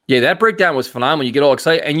 Yeah, that breakdown was phenomenal. You get all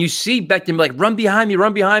excited, and you see Becton be like, "Run behind me,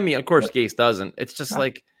 run behind me." Of course, Gase doesn't. It's just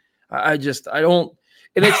like, I don't.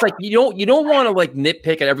 And it's like you don't want to like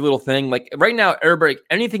nitpick at every little thing. Like right now, everybody,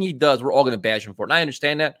 anything he does, we're all going to bash him for, and I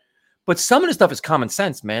understand that. But some of the stuff is common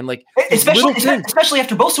sense, man. Like especially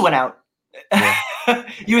after Bosa went out. Yeah.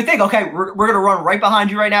 You would think, okay, we're going to run right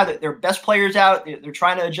behind you right now. Their best players out. They're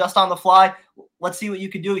trying to adjust on the fly. Let's see what you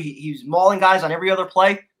can do. He's mauling guys on every other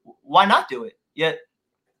play. Why not do it? Yet,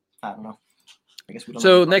 I don't know. I guess we don't.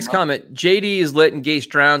 So next comment, JD is letting Gase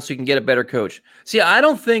drown so he can get a better coach. See, I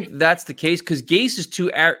don't think that's the case because Gase is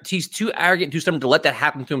too arrogant and too stubborn to let that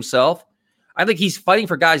happen to himself. I think he's fighting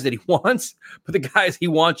for guys that he wants, but the guys he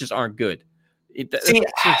wants just aren't good.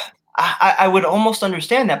 I would almost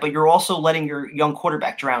understand that, but you're also letting your young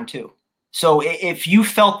quarterback drown too. So if you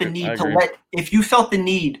felt the need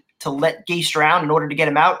to let Gase drown in order to get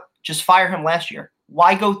him out, just fire him last year.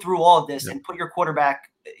 Why go through all of this and put your quarterback,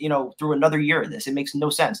 through another year of this? It makes no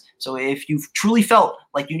sense. So if you truly felt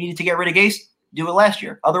like you needed to get rid of Gase, do it last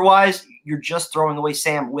year. Otherwise, you're just throwing away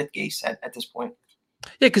Sam with Gase at this point.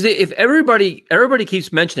 Yeah, because if everybody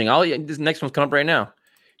keeps mentioning, this next one's coming up right now.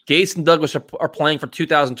 Gase and Douglas are playing for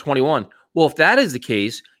 2021. Well, if that is the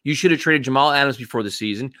case, you should have traded Jamal Adams before the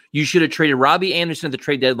season. You should have traded Robbie Anderson at the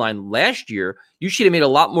trade deadline last year. You should have made a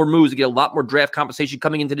lot more moves to get a lot more draft compensation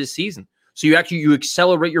coming into this season. So you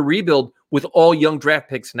accelerate your rebuild with all young draft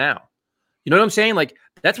picks now. You know what I'm saying? Like,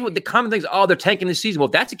 that's what the common thing is. Oh, they're tanking this season. Well,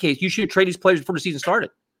 if that's the case, you should trade these players before the season started.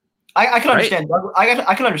 I can understand.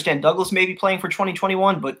 I can understand Douglas maybe playing for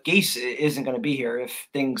 2021, but Gase isn't going to be here if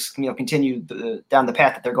things continue down the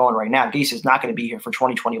path that they're going right now. Gase is not going to be here for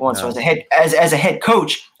 2021. No. So as a head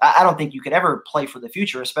coach, I don't think you could ever play for the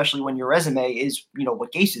future, especially when your resume is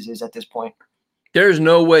what Gase's is at this point. There's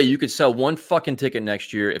no way you could sell one fucking ticket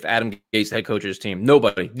next year if Adam Gase head coach of his team.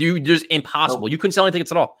 Nobody. Just impossible. Nope. You couldn't sell any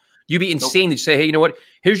tickets at all. You'd be insane to say, hey, you know what?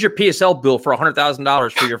 Here's your PSL bill for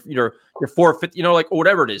 $100,000 for your 450, or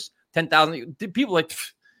whatever it is. 10,000 people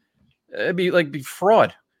it'd be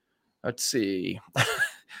fraud. Let's see.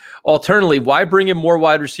 Alternatively, why bring in more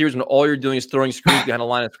wide receivers when all you're doing is throwing screens behind a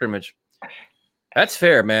line of scrimmage? That's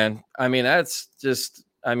fair, man. I mean, I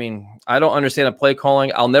don't understand the play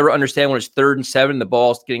calling. I'll never understand when it's 3rd and 7, the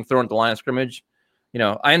ball's getting thrown at the line of scrimmage.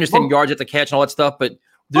 I understand yards at the catch and all that stuff, but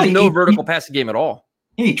there's no vertical passing game at all.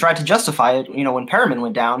 He tried to justify it, when Perriman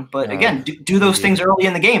went down. But again, do those things early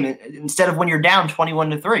in the game instead of when you're down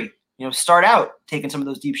 21-3. Start out taking some of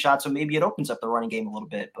those deep shots, so maybe it opens up the running game a little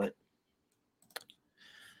bit. But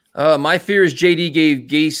my fear is JD gave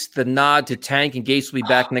Gase the nod to tank, and Gase will be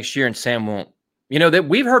back next year, and Sam won't. That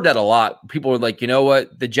we've heard that a lot. People are like, you know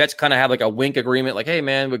what? The Jets kind of have like a wink agreement, like, hey,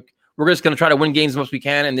 man, we're just going to try to win games as much as we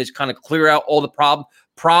can, and just kind of clear out all the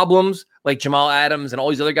problems like Jamal Adams and all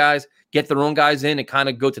these other guys, get their own guys in, and kind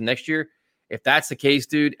of go to next year. If that's the case,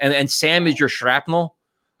 dude, and Sam is your shrapnel,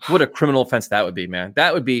 what a criminal offense that would be, man.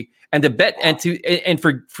 That would be. And to bet and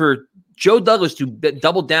for Joe Douglas to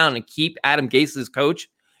double down and keep Adam Gase as coach,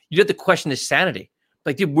 you have to question his sanity.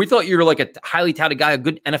 Like, dude, we thought you were like a highly touted guy, a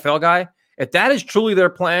good NFL guy. If that is truly their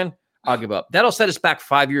plan, I'll give up. That'll set us back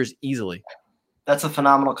 5 years easily. That's a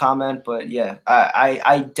phenomenal comment, but yeah,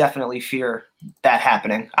 I definitely fear that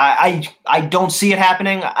happening. I don't see it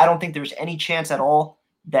happening. I don't think there's any chance at all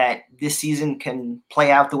that this season can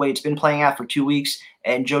play out the way it's been playing out for 2 weeks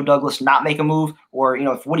and Joe Douglas not make a move, or,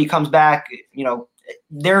 if Woody comes back,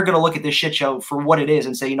 they're going to look at this shit show for what it is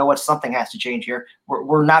and say, you know what, something has to change here.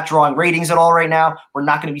 We're not drawing ratings at all right now. We're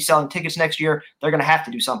not going to be selling tickets next year. They're going to have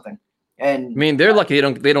to do something. And they're lucky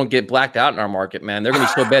they don't get blacked out in our market, man. They're going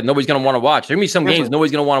to be so bad. Nobody's going to want to watch. There's going to be some games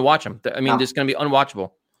nobody's going to want to watch them. It's going to be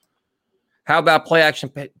unwatchable. How about play action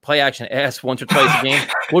pass once or twice a game?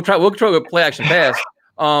 We'll try with play action pass.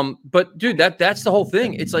 But dude, that's the whole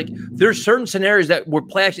thing. It's like there's certain scenarios that were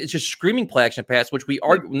play action. It's just screaming play action pass, which we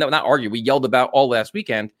we yelled about all last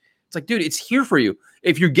weekend. It's like, dude, it's here for you.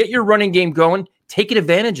 If you get your running game going, take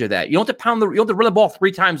advantage of that. You don't have to you don't have to run the ball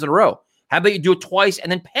 3 times in a row. How about you do it twice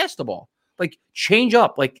and then pass the ball? Like, change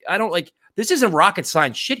up. Like, this isn't rocket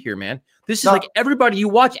science shit here, man. This is like everybody you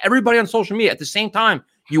watch, everybody on social media at the same time.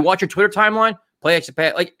 You watch your Twitter timeline, play action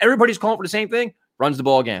pass. Like, everybody's calling for the same thing, runs the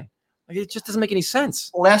ball again. Like, it just doesn't make any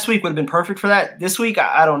sense. Last week would have been perfect for that. This week,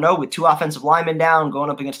 I don't know, with 2 offensive linemen down, going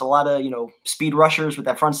up against a lot of, speed rushers with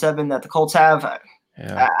that front 7 that the Colts have.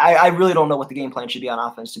 I really don't know what the game plan should be on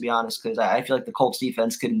offense, to be honest, because I feel like the Colts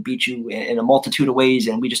defense can beat you in a multitude of ways,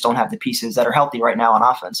 and we just don't have the pieces that are healthy right now on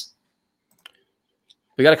offense.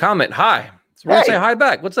 We got a comment. Hi. So we're going to say hi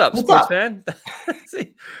back. What's up, sports fan?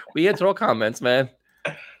 See, we answer all comments, man.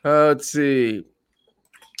 Let's see.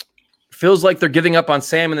 Feels like they're giving up on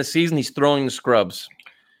Sam in the season. He's throwing the scrubs.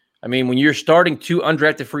 I mean, when you're starting 2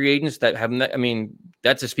 undrafted free agents that have,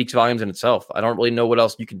 that just speaks volumes in itself. I don't really know what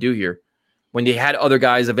else you could do here. When they had other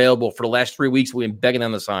guys available for the last 3 weeks, we've been begging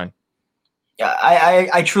them to sign. Yeah,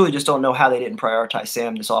 I truly just don't know how they didn't prioritize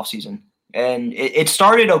Sam this offseason. And it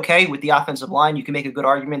started okay with the offensive line. You can make a good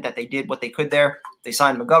argument that they did what they could there. They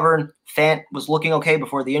signed McGovern. Fant was looking okay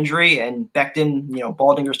before the injury. And Becton,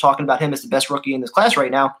 Baldinger's talking about him as the best rookie in this class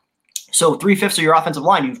right now. So 3/5 of your offensive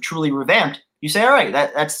line, you've truly revamped. You say, all right,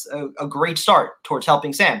 that's a great start towards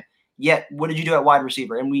helping Sam. Yet, what did you do at wide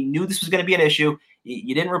receiver? And we knew this was going to be an issue.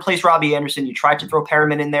 You didn't replace Robbie Anderson. You tried to throw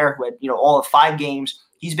Perriman in there who had, all of 5 games.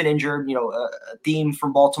 He's been injured, a theme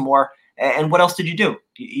from Baltimore. And what else did you do?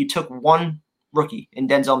 You took one rookie in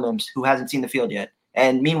Denzel Mims who hasn't seen the field yet.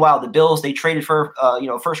 And meanwhile, the Bills, they traded for,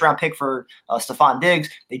 a first-round pick for Stephon Diggs.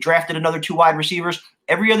 They drafted another 2 wide receivers.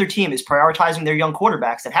 Every other team is prioritizing their young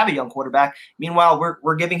quarterbacks that have a young quarterback. Meanwhile,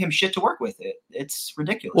 we're giving him shit to work with. It's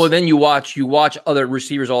ridiculous. Well, then you watch other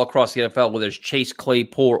receivers all across the NFL, whether it's Chase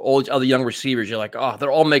Claypool or all these other young receivers. You're like, oh,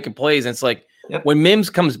 they're all making plays. And it's like when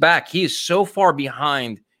Mims comes back, he is so far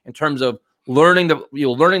behind in terms of learning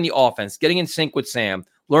the offense, getting in sync with Sam,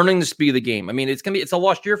 learning the speed of the game. I mean, it's a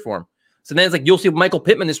lost year for him. So then it's like you'll see Michael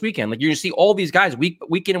Pittman this weekend. Like you're going to see all these guys week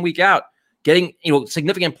in and week out getting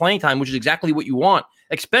significant playing time, which is exactly what you want,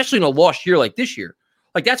 especially in a lost year like this year.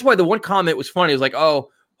 Like that's why the one comment was funny. It was like,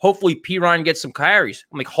 oh, hopefully P. Ryan gets some carries.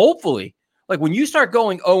 I'm like, hopefully. Like when you start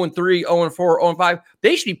going 0-3, 0-4, 0-5,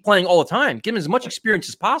 they should be playing all the time. Give them as much experience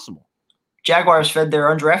as possible. Jaguars fed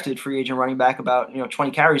their undrafted free agent running back about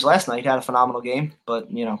 20 carries last night. He had a phenomenal game, but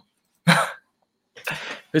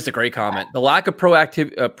This is a great comment. The lack of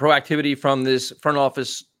proactivity from this front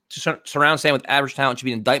office to surround Sam with average talent should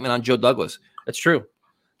be an indictment on Joe Douglas. That's true.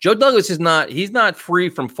 Joe Douglas he's not free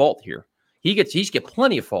from fault here. He gets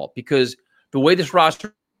plenty of fault because the way this roster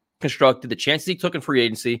is constructed, the chances he took in free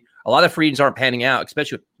agency, a lot of free agents aren't panning out,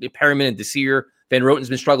 especially with Perriman and Desir. Van Roten's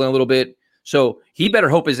been struggling a little bit. So he better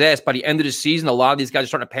hope his ass by the end of the season, a lot of these guys are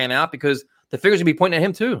starting to pan out because the figures will be pointing at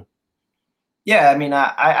him too. Yeah, I mean,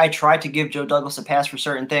 I tried to give Joe Douglas a pass for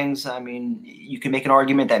certain things. I mean, you can make an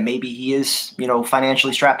argument that maybe he is,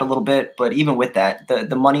 financially strapped a little bit. But even with that,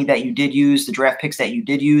 the money that you did use, the draft picks that you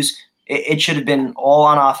did use, it should have been all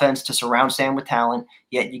on offense to surround Sam with talent.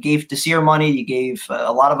 Yet you gave Desir money. You gave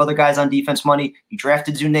a lot of other guys on defense money. You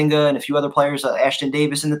drafted Zuniga and a few other players, Ashton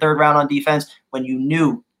Davis in the 3rd round on defense, when you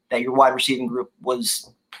knew that your wide receiving group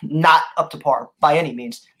was not up to par by any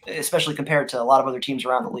means, especially compared to a lot of other teams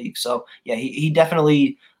around the league. So, yeah, he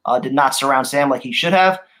definitely did not surround Sam like he should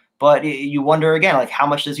have. But you wonder, again, like how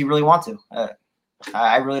much does he really want to?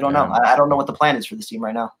 I really don't know. I don't know what the plan is for this team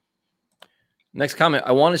right now. Next comment.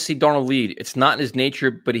 I want to see Darnold lead. It's not in his nature,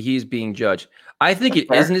 but he's being judged. I think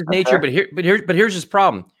it is in his nature, but here's his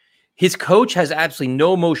problem. His coach has absolutely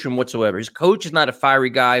no emotion whatsoever. His coach is not a fiery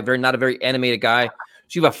guy, not a very animated guy.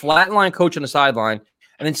 So you have a flatline coach on the sideline.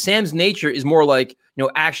 And then Sam's nature is more like,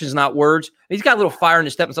 actions, not words. He's got a little fire in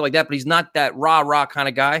his step and stuff like that, but he's not that rah kind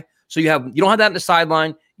of guy. So you don't have that in the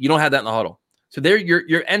sideline. You don't have that in the huddle. So there,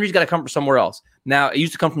 your energy's got to come from somewhere else. Now, it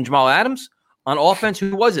used to come from Jamal Adams. On offense,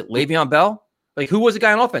 who was it? Le'Veon Bell? Like, who was the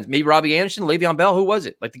guy on offense? Maybe Robbie Anderson, Le'Veon Bell? Who was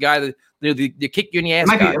it? Like the guy that the kick you in the ass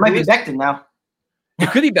guy. It might be Becton now. It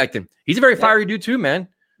could be Becton. He's a very fiery dude too, man.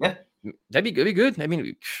 Yeah. That'd be good. I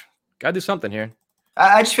mean, gotta do something here.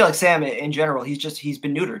 I just feel like Sam in general, he's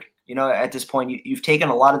been neutered. At this point, you've taken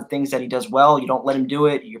a lot of the things that he does well. You don't let him do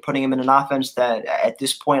it. You're putting him in an offense that at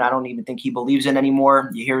this point, I don't even think he believes in anymore.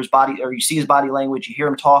 You hear his body, or you see his body language. You hear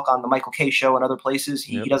him talk on the Michael Kay show and other places.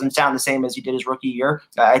 He doesn't sound the same as he did his rookie year.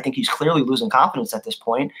 I think he's clearly losing confidence at this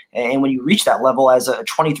point. And when you reach that level as a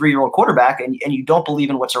 23-year-old quarterback and you don't believe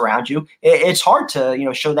in what's around you, it's hard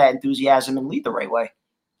to, show that enthusiasm and lead the right way.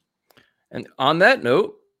 And on that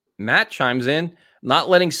note, Matt chimes in, not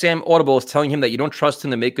letting Sam audible is telling him that you don't trust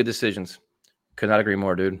him to make good decisions. Could not agree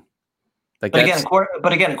more, dude. Like but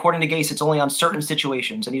again, according to Gase, it's only on certain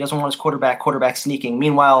situations, and he doesn't want his quarterback sneaking.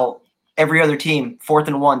 Meanwhile, every other team, 4th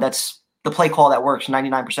and 1, that's the play call that works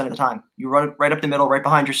 99% of the time. You run it right up the middle, right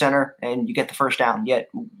behind your center, and you get the first down. Yet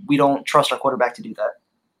we don't trust our quarterback to do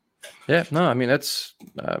that. Yeah, no, I mean that's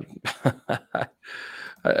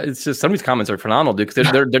it's just some of these comments are phenomenal, dude.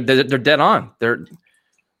 Because they're dead on.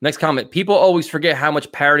 Next comment. People always forget how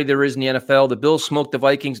much parity there is in the NFL. The Bills smoked the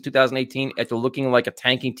Vikings in 2018 after looking like a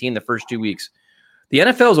tanking team the first 2 weeks. The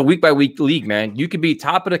NFL is a week-by-week league, man. You could be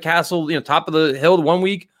top of the castle, top of the hill 1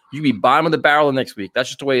 week. You could be bottom of the barrel the next week. That's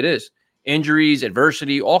just the way it is. Injuries,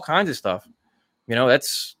 adversity, all kinds of stuff.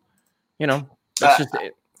 That's just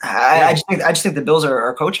it. I just think the Bills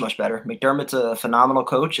are coached much better. McDermott's a phenomenal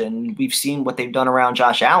coach, and we've seen what they've done around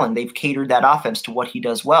Josh Allen. They've catered that offense to what he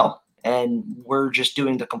does well. And we're just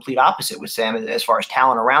doing the complete opposite with Sam as far as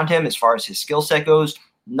talent around him, as far as his skill set goes.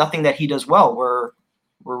 Nothing that he does well. We're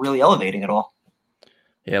really elevating it all.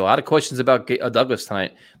 Yeah, a lot of questions about Douglas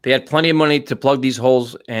tonight. They had plenty of money to plug these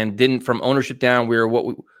holes and didn't. From ownership down, we are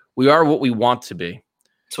what we want to be.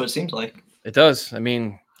 That's what it seems like. It does. I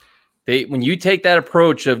mean, when you take that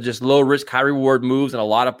approach of just low risk, high reward moves, and a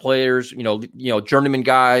lot of players, journeyman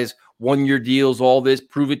guys, 1 year deals, all this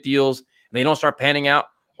prove it deals, and they don't start panning out.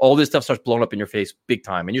 All this stuff starts blowing up in your face big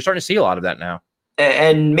time. And you're starting to see a lot of that now.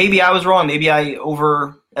 And maybe I was wrong. Maybe I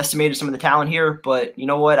overestimated some of the talent here. But you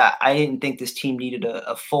know what? I didn't think this team needed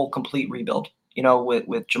a full, complete rebuild.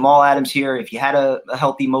 With Jamal Adams here, if you had a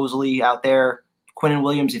healthy Mosley out there, Quinnen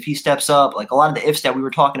Williams, if he steps up, like a lot of the ifs that we were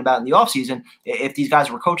talking about in the offseason, if these guys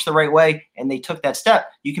were coached the right way and they took that step,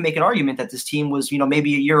 you can make an argument that this team was,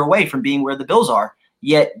 maybe a year away from being where the Bills are.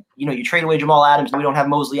 Yet, you trade away Jamal Adams and we don't have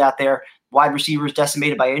Mosley out there. Wide receivers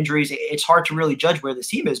decimated by injuries. It's hard to really judge where this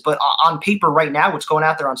team is. But on paper right now, what's going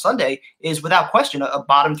out there on Sunday is without question a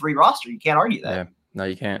bottom 3 roster. You can't argue that. Yeah, no,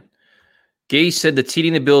 you can't. Gase said the TD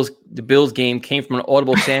in the Bills game came from an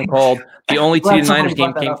audible Sam called. The only TD in the Niners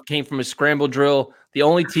game came from a scramble drill. The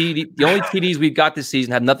only TDs we've got this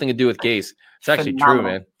season have nothing to do with Gase. It's actually true,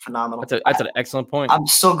 man. Phenomenal. That's an excellent point. I'm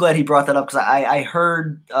so glad he brought that up because I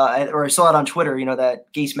heard or I saw it on Twitter,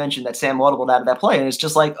 that Gase mentioned that Sam audibled out of that play. And it's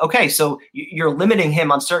just like, okay, so you're limiting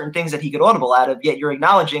him on certain things that he could audible out of, yet you're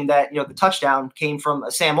acknowledging that, the touchdown came from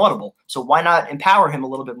a Sam audible. So why not empower him a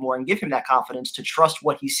little bit more and give him that confidence to trust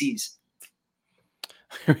what he sees?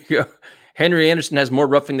 Here we go. Henry Anderson has more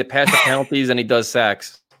roughing the passer penalties than he does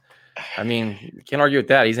sacks. I mean, you can't argue with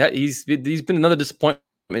that. He's been another disappointment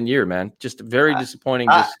year, man. Just very disappointing.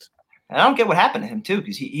 I don't get what happened to him too,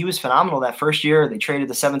 because he was phenomenal that first year. They traded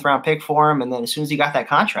the 7th round pick for him, and then as soon as he got that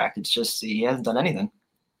contract, it's just he hasn't done anything.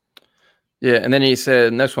 Yeah, and then he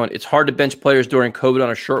said, next one, it's hard to bench players during COVID on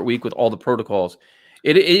a short week with all the protocols.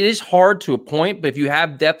 It is hard to a point, but if you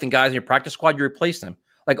have depth and guys in your practice squad, you replace them.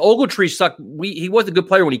 Like Ogletree sucked. He was a good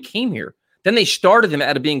player when he came here. Then they started him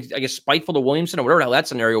out of being, I guess, spiteful to Williamson or whatever the hell that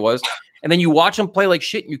scenario was. And then you watch him play like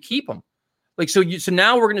shit and you keep him. Like, so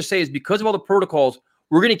now we're going to say is because of all the protocols,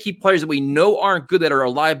 we're going to keep players that we know aren't good, that are a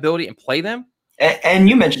liability, and play them. And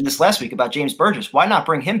you mentioned this last week about James Burgess. Why not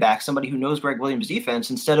bring him back, somebody who knows Greg Williams' defense,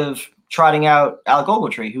 instead of trotting out Alec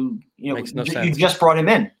Ogletree, who Makes no you sense. just brought him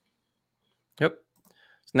in? Yep.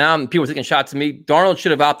 So now people are taking shots at me. Darnold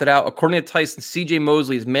should have opted out. According to Tyson, C.J.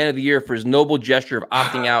 Mosley is man of the year for his noble gesture of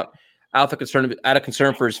opting out out of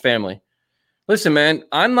concern for his family. Listen, man,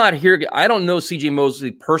 I'm not here. I don't know C.J.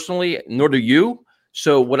 Mosley personally, nor do you.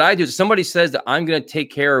 So what I do is somebody says that I'm going to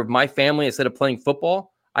take care of my family instead of playing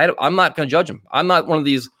football, I'm not going to judge him. I'm not one of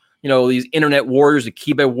these, these internet warriors, the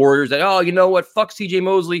keyboard warriors that, oh, you know what? Fuck C.J.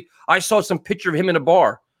 Mosley. I saw some picture of him in a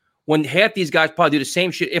bar. When half these guys probably do the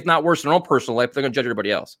same shit, if not worse, in their own personal life, they're going to judge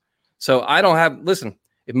everybody else. So I don't have, listen,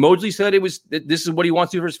 if Mosley said this is what he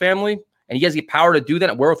wants to do for his family, and he has the power to do that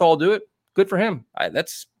and wherewithal to do it, good for him.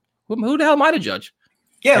 Who the hell am I to judge?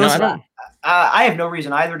 Yeah, listen, I have no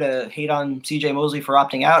reason either to hate on C.J. Mosley for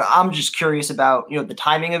opting out. I'm just curious about, the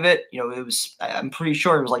timing of it. I'm pretty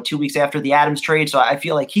sure it was like 2 weeks after the Adams trade. So I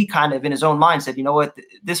feel like he kind of in his own mind said, you know what,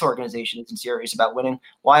 this organization isn't serious about winning.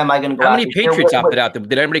 Why am I going to go out? How many Patriots opted out?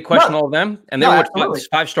 Did anybody question all of them? And there were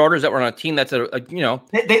five starters that were on a team that's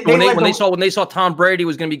when they saw Tom Brady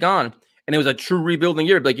was going to be gone and it was a true rebuilding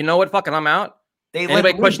year, like, you know what, fucking I'm out.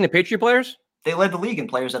 Anybody question the Patriot players? They led the league in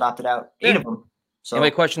players that opted out. 8 of them. So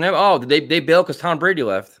anybody question them? Oh, did they bail because Tom Brady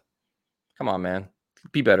left? Come on, man.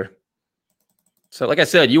 Be better. So, like I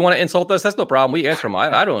said, you want to insult us? That's no problem. We answer them.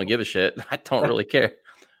 I don't really give a shit. I don't really care.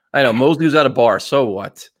 I know Mosley was at a bar. So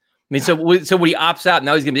what? I mean, so when he opts out,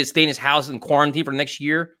 now he's going to stay in his house in quarantine for the next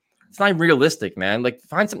year. It's not even realistic, man. Like,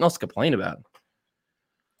 find something else to complain about.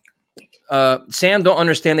 Sam don't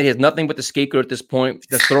understand that he has nothing but the scapegoat at this point.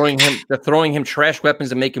 They're throwing him trash weapons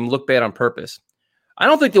to make him look bad on purpose. I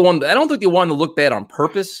don't think they want him to look bad on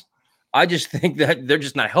purpose. I just think that they're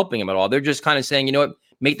just not helping him at all. They're just kind of saying, you know what,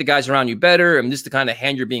 make the guys around you better, and this is the kind of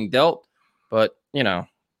hand you're being dealt. But, you know.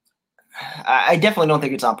 I definitely don't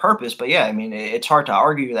think it's on purpose, but yeah, I mean, it's hard to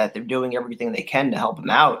argue that they're doing everything they can to help him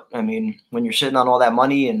out. I mean, when you're sitting on all that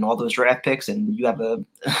money and all those draft picks, and you have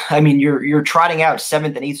you're trotting out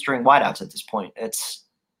 7th and 8th string wideouts at this point. It's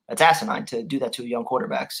asinine to do that to a young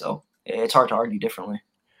quarterback. So it's hard to argue differently.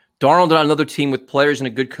 Darnold on another team with players and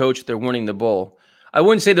a good coach, they're winning the bowl. I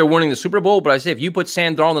wouldn't say they're winning the Super Bowl, but I say if you put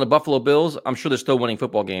Sam Darnold on the Buffalo Bills, I'm sure they're still winning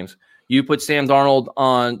football games. You put Sam Darnold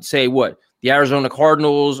on, say, what? The Arizona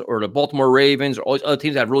Cardinals or the Baltimore Ravens or all these other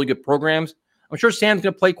teams that have really good programs, I'm sure Sam's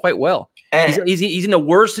going to play quite well. He's in the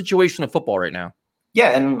worst situation of football right now.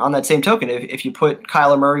 Yeah, and on that same token, if you put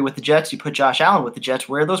Kyler Murray with the Jets, you put Josh Allen with the Jets,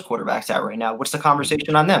 where are those quarterbacks at right now? What's the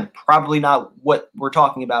conversation on them? Probably not what we're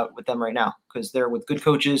talking about with them right now, because they're with good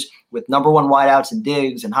coaches, with number 1 wideouts and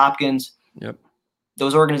Diggs and Hopkins. Yep.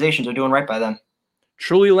 Those organizations are doing right by them.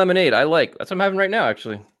 Truly lemonade. That's what I'm having right now,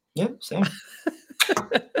 actually. Yep, same.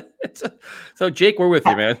 So, Jake, we're with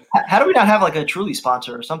you, man. How do we not have like a Truly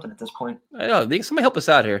sponsor or something at this point? I know. Somebody help us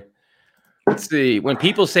out here. Let's see. When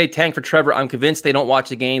people say tank for Trevor, I'm convinced they don't watch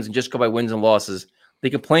the games and just go by wins and losses. They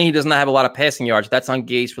complain he does not have a lot of passing yards. That's on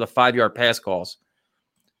Gase for the 5-yard pass calls.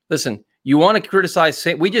 Listen, you want to criticize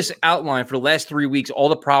Sam. We just outlined for the last 3 weeks all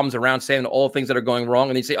the problems around Sam and all the things that are going wrong,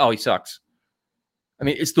 and they say, oh, he sucks. I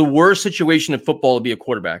mean, it's the worst situation in football to be a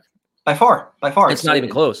quarterback. By far. It's not even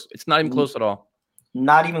close. It's not even close at all.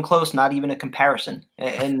 Not even close, not even a comparison.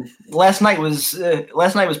 And last night was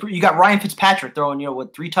you got Ryan Fitzpatrick throwing,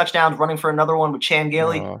 with 3 touchdowns, running for another one with Chan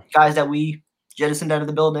Gailey, guys that we jettisoned out of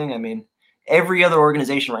the building. I mean, every other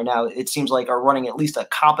organization right now, it seems like, are running at least a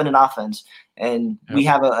competent offense. And we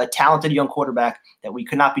have a talented young quarterback that we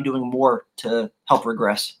could not be doing more to help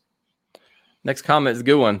regress. Next comment is a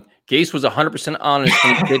good one. Gase was 100% honest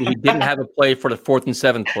when he said he didn't have a play for the 4th and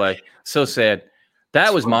 7th play. So sad.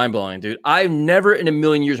 That was mind-blowing, dude. I've never in a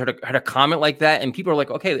million years heard a comment like that, and people are like,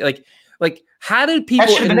 okay, like how did people—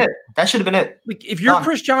 That should have been it. Like, if you're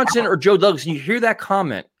Chris Johnson or Joe Douglas and you hear that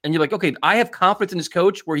comment, and you're like, okay, I have confidence in this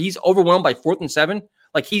coach where he's overwhelmed by 4th and 7,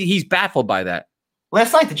 like he's baffled by that.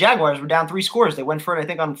 Last night, the Jaguars were down 3 scores. They went for it, I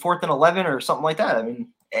think, on 4th and 11 or something like that. I mean,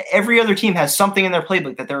 every other team has something in their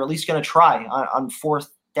playbook that they're at least going to try on 4th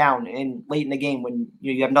down late in the game when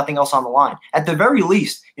you have nothing else on the line. At the very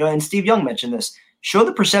least, and Steve Young mentioned this, show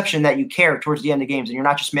the perception that you care towards the end of games and you're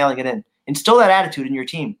not just mailing it in. Instill that attitude in your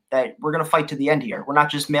team that we're going to fight to the end here. We're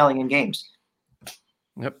not just mailing in games.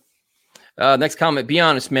 Yep. Next comment. Be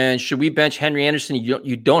honest, man. Should we bench Henry Anderson?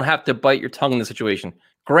 You don't have to bite your tongue in this situation.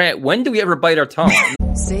 Grant, when do we ever bite our tongue?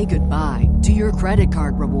 Say goodbye to your credit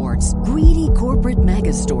card rewards. Greedy corporate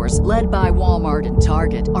mega stores, led by Walmart and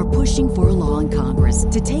Target, are pushing for a law in Congress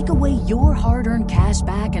to take away your hard-earned cash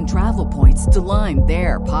back and travel points to line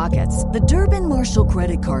their pockets. The Durbin-Marshall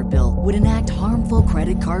credit card bill would enact harmful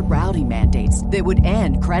credit card routing mandates that would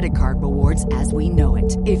end credit card rewards as we know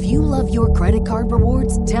it. If you love your credit card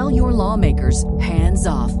rewards, tell your lawmakers, hands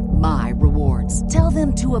off my rewards. Tell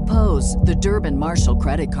them to oppose the Durbin-Marshall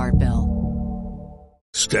credit card bill.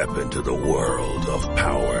 Step into the world of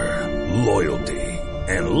power, loyalty,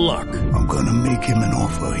 and luck. I'm gonna make him an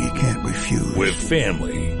offer he can't refuse. With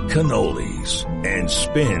family, cannolis, and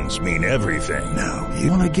spins mean everything. Now,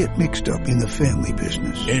 you wanna get mixed up in the family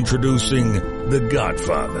business. Introducing The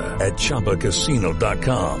Godfather at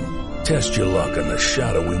ChumbaCasino.com. Test your luck in the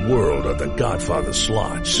shadowy world of The Godfather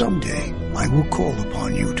slot. Someday, I will call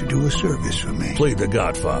upon you to do a service for me. Play The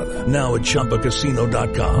Godfather, now at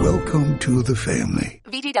ChumbaCasino.com. Welcome to the family.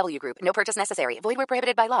 VGW Group. No purchase necessary. Void where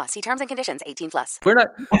prohibited by law. See terms and conditions. 18+. We're not.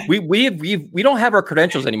 We don't have our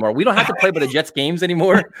credentials anymore. We don't have to play by the Jets games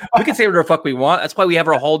anymore. We can say whatever the fuck we want. That's why we have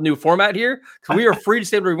our whole new format here, because we are free to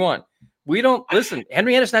say whatever we want. We don't listen. He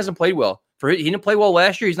Anderson hasn't played well. He didn't play well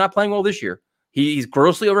last year. He's not playing well this year. He's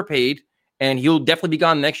grossly overpaid, and he'll definitely be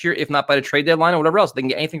gone next year, if not by the trade deadline or whatever else. They can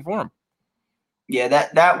get anything for him. Yeah,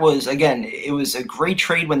 that was, again, it was a great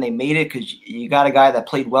trade when they made it, because you got a guy that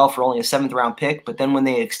played well for only a 7th-round pick, but then when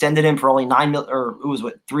they extended him for only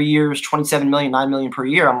 3 years, $27 million, $9 million per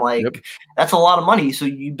year, I'm like, yep, that's a lot of money, so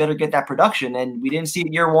you better get that production. And we didn't see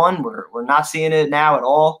it year one. We're not seeing it now at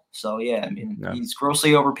all. So, yeah, I mean, He's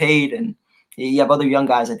grossly overpaid, and you have other young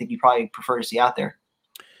guys I think you probably prefer to see out there.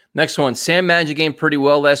 Next one, Sam managed the game pretty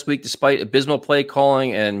well last week despite abysmal play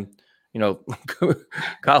calling and,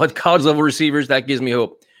 college level receivers. That gives me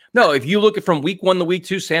hope. No, if you look at from week 1 to week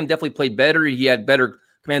 2, Sam definitely played better. He had better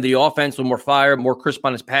command of the offense, with more fire, more crisp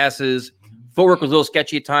on his passes. Footwork was a little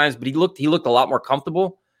sketchy at times, but he looked a lot more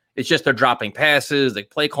comfortable. It's just they're dropping passes, the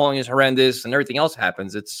play calling is horrendous, and everything else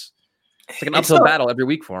happens. It's like an uphill battle every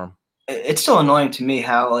week for him. It's still annoying to me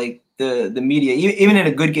how like the media, even in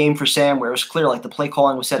a good game for Sam, where it was clear like the play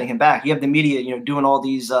calling was setting him back, you have the media, doing all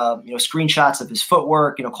these screenshots of his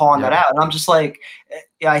footwork, calling that out, and I'm just like,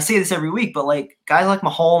 I say this every week, but like guys like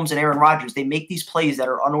Mahomes and Aaron Rodgers, they make these plays that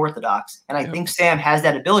are unorthodox, and I think Sam has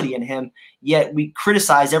that ability in him. Yet we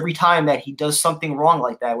criticize every time that he does something wrong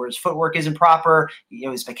like that, where his footwork isn't proper,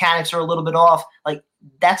 his mechanics are a little bit off. Like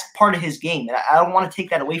that's part of his game, and I don't want to take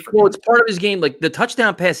that away from him. Well, it's part of his game. Like the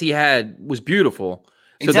touchdown pass he had was beautiful.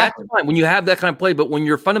 So exactly. That's fine when you have that kind of play, but when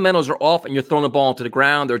your fundamentals are off and you're throwing the ball into the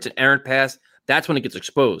ground or it's an errant pass, that's when it gets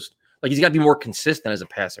exposed. Like he's got to be more consistent as a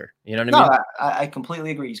passer. You know what I mean? No, I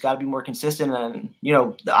completely agree. He's got to be more consistent, and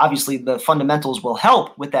obviously the fundamentals will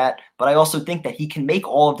help with that. But I also think that he can make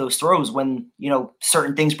all of those throws when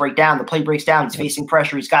certain things break down. The play breaks down. He's facing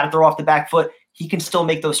pressure. He's got to throw off the back foot. He can still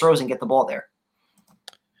make those throws and get the ball there.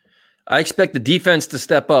 I expect the defense to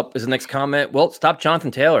step up is the next comment. Well, stop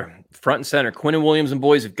Jonathan Taylor, front and center. Quinnen Williams and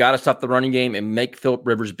boys have got to stop the running game and make Phillip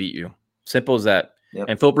Rivers beat you. Simple as that. Yep.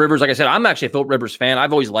 And Phillip Rivers, like I said, I'm actually a Phillip Rivers fan.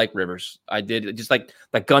 I've always liked Rivers. I did. Just like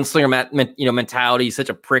that gunslinger mentality. He's such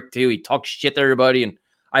a prick too. He talks shit to everybody, and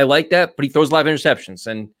I like that. But he throws a lot of interceptions.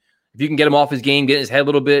 And if you can get him off his game, get in his head a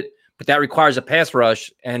little bit, but that requires a pass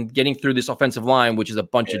rush and getting through this offensive line, which is a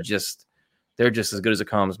bunch of they're just as good as it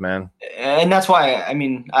comes, man. And that's why,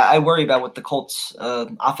 I worry about what the Colts'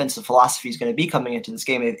 offensive philosophy is going to be coming into this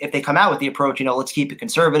game. If they come out with the approach, let's keep it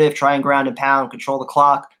conservative, try and ground and pound, control the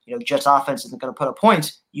clock, Jets offense isn't going to put up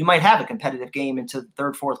points, you might have a competitive game into the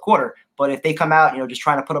third, fourth quarter. But if they come out, just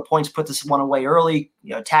trying to put up points, put this one away early,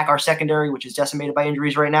 attack our secondary, which is decimated by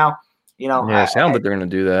injuries right now, I don't think they're going to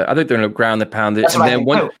do that. I think they're going to ground and pound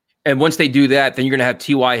it. And once they do that, then you're going to have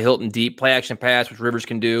T.Y. Hilton deep, play action pass, which Rivers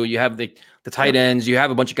can do. You have the tight ends. You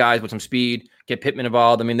have a bunch of guys with some speed. Get Pittman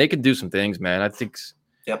involved. I mean, they can do some things, man. I think.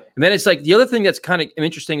 Yep. And then it's like the other thing that's kind of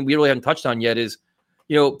interesting we really haven't touched on yet is,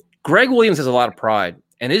 Greg Williams has a lot of pride,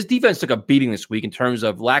 and his defense took a beating this week in terms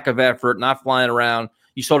of lack of effort, not flying around.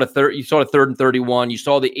 You saw the third and 31. You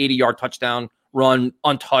saw the 80-yard touchdown run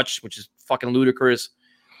untouched, which is fucking ludicrous.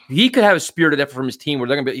 He could have a spirited effort from his team where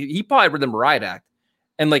they're going to be. He probably read them a riot act.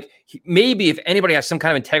 And maybe if anybody has some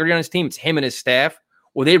kind of integrity on his team, it's him and his staff.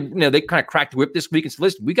 Or they kind of cracked the whip this week and said,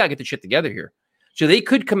 "Listen, we got to get the shit together here." So they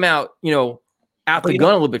could come out, out the gun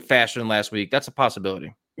a little bit faster than last week. That's a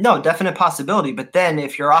possibility. No, definite possibility. But then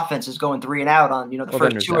if your offense is going 3 and out on the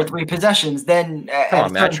first 2 or 3 possessions, then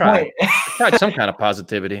try some kind of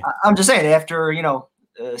positivity. I'm just saying after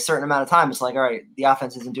a certain amount of time, it's like, all right, the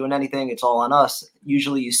offense isn't doing anything. It's all on us.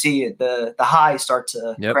 Usually you see the highs start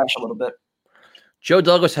to crash a little bit. Joe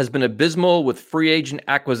Douglas has been abysmal with free agent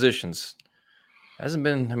acquisitions. Hasn't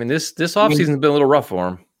been. This offseason has been a little rough for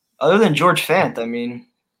him. Other than George Fant,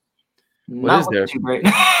 what is there? Too great.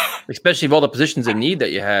 Especially of all the positions of need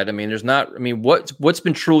that you had. There's not. What's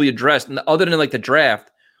been truly addressed, and other than the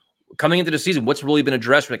draft coming into the season, what's really been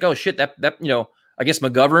addressed? We're like, oh shit, that I guess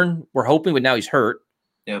McGovern. We're hoping, but now he's hurt.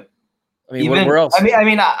 Yep. Where else?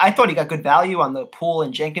 I thought he got good value on the Poole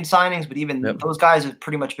and Jenkins signings, but even those guys have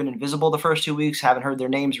pretty much been invisible the first 2 weeks. Haven't heard their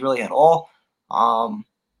names really at all.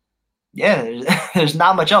 There's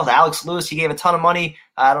not much else. Alex Lewis, he gave a ton of money.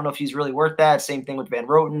 I don't know if he's really worth that. Same thing with Van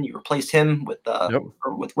Roten. You replaced him with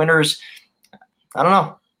Winters. I don't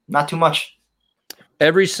know. Not too much.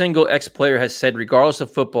 Every single ex-player has said, regardless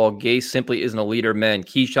of football, Gase simply isn't a leader of men.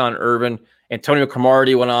 Keyshawn Irvin, Antonio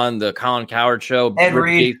Cromartie went on the Colin Cowherd show. Ed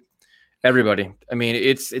Reed. Everybody.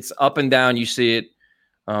 It's up and down. You see it.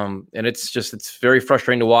 And it's very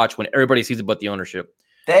frustrating to watch when everybody sees it but the ownership.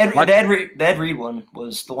 The Ed Reed one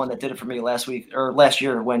was the one that did it for me last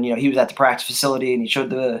year when he was at the practice facility and he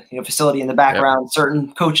showed the facility in the background. Yep.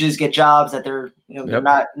 Certain coaches get jobs that they're they're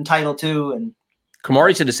not entitled to. And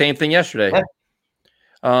Cromartie said the same thing yesterday. Yep.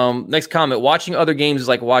 Next comment. Watching other games is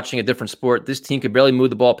like watching a different sport. This team could barely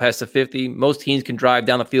move the ball past the 50. Most teams can drive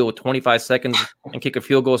down the field with 25 seconds and kick a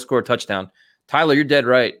field goal, score a touchdown. Tyler, you're dead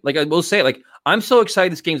right. I will say, I'm so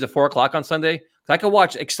excited this game's at 4 o'clock on Sunday because I could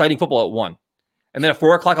watch exciting football at 1. And then at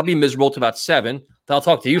 4 o'clock, I'll be miserable to about 7. Then I'll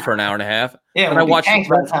talk to you for an hour and a half. Yeah, and I watch by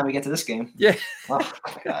the time we get to this game. Yeah. Oh,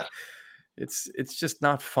 my God. It's just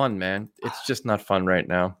not fun, man. It's just not fun right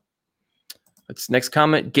now. Next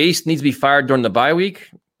comment. Gase needs to be fired during the bye week.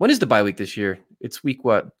 When is the bye week this year? It's week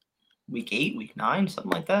what? Week 8, week 9,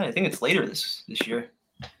 something like that. I think it's later this year.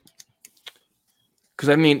 Because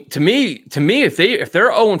I mean, to me, if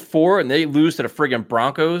they're 0-4 and they lose to the friggin'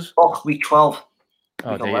 Broncos, week 12.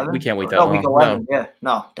 Oh, we can't wait that long. No, week 11. No. Yeah,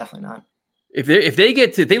 no, definitely not. If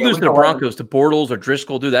they lose to the Broncos, to Bortles or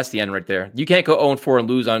Driscoll, dude, that's the end right there. You can't go 0-4 and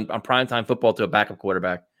lose on primetime football to a backup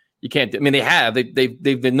quarterback. You can't. I mean,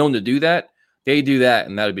 they've been known to do that. They do that,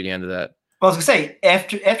 and that would be the end of that. Well, I was gonna say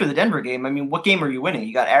after the Denver game. I mean, what game are you winning?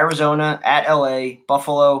 You got Arizona, at LA,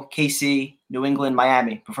 Buffalo, KC, New England,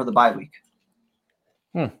 Miami before the bye week.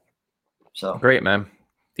 So great, man.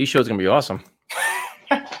 These shows are gonna be awesome.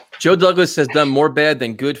 Joe Douglas has done more bad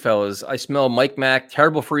than good, fellas. I smell Mike Mack,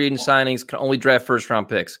 terrible free agent signings, can only draft first-round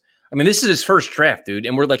picks. I mean, this is his first draft, dude,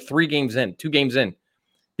 and we're like 2 games in.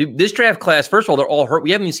 Dude, this draft class, first of all, they're all hurt.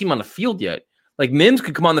 We haven't even seen him on the field yet. Like, Mims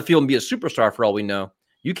could come on the field and be a superstar for all we know.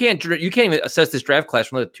 You can't even assess this draft class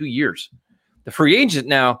for another 2 years. The free agent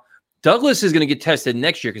now, Douglas is going to get tested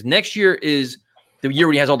next year because next year is the year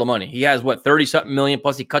when he has all the money. He has, 30-something million,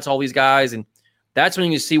 plus he cuts all these guys, and that's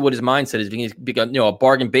when you see what his mindset is. Is he a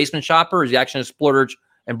bargain basement shopper, or is he actually going to splurge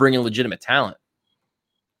and bring in legitimate talent?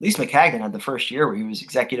 At least McCagnon had the first year where he was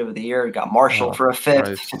executive of the year. Got Marshall for a 5th,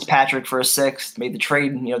 right. Fitzpatrick for a 6th. Made the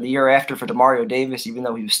trade, the year after for Demario Davis, even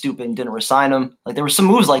though he was stupid and didn't resign him. Like, there were some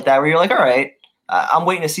moves like that where you're like, all right, I'm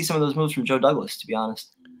waiting to see some of those moves from Joe Douglas, to be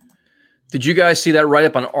honest. Did you guys see that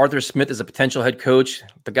write-up on Arthur Smith as a potential head coach?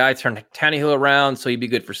 The guy turned Tannehill around, so he'd be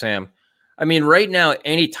good for Sam. I mean, right now,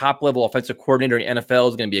 any top-level offensive coordinator in the NFL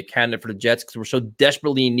is going to be a candidate for the Jets because we're so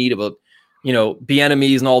desperately in need of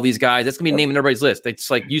Bieniemy and all these guys. That's going to be naming everybody's list. It's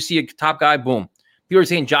like you see a top guy, boom. People are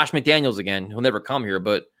saying Josh McDaniels again. He'll never come here,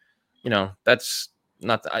 but, that's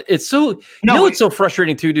not – it's so – it's so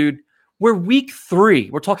frustrating too, dude. We're week 3.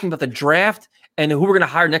 We're talking about the draft and who we're going to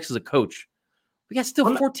hire next as a coach. We got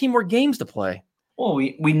still 14 more games to play. Well,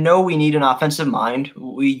 we know we need an offensive mind.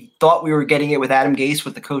 We thought we were getting it with Adam Gase,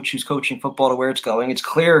 with the coach who's coaching football to where it's going. It's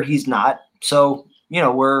clear he's not. So,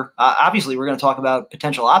 we're obviously we're going to talk about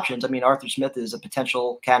potential options. I mean, Arthur Smith is a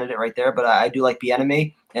potential candidate right there, but I do like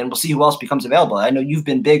Bieniemy, and we'll see who else becomes available. I know you've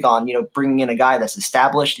been big on, bringing in a guy that's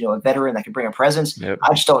established, a veteran that can bring a presence. Yep.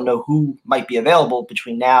 I just don't know who might be available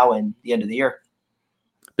between now and the end of the year.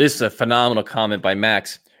 This is a phenomenal comment by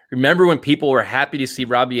Max. Remember when people were happy to see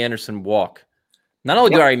Robbie Anderson walk? Not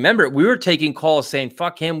only do I remember it, we were taking calls saying,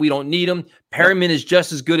 fuck him, we don't need him. Perryman is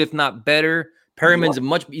just as good, if not better. Perryman's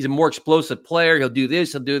he's a more explosive player. He'll do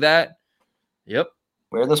this, he'll do that. Yep.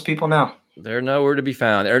 Where are those people now? They're nowhere to be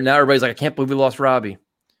found. Now everybody's like, I can't believe we lost Robbie.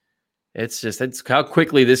 It's how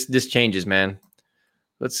quickly this changes, man.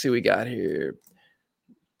 Let's see what we got here.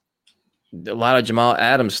 A lot of Jamal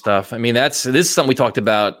Adams stuff. I mean, this is something we talked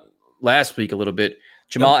about last week a little bit.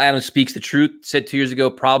 Jamal Adams speaks the truth, said 2 years ago,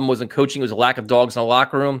 problem wasn't coaching, it was a lack of dogs in the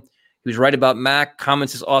locker room. He was right about Mac.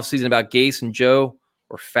 Comments this offseason about Gase and Joe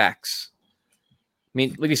or facts. I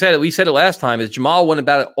mean, like you said, we said it last time, is Jamal went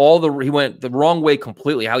about it he went the wrong way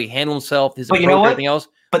completely, how he handled himself, his approach, everything else.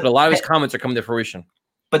 But a lot of his comments are coming to fruition.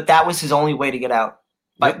 But that was his only way to get out.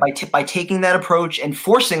 By taking that approach and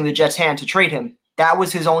forcing the Jets' hand to trade him, that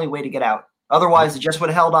was his only way to get out. Otherwise, the Jets would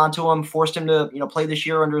have held on to him, forced him to, play this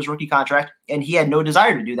year under his rookie contract, and he had no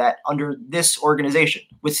desire to do that under this organization.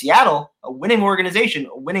 With Seattle, a winning organization,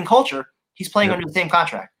 a winning culture, he's playing under the same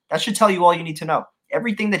contract. That should tell you all you need to know.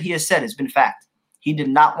 Everything that he has said has been fact. He did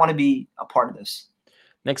not want to be a part of this.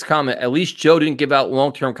 Next comment. At least Joe didn't give out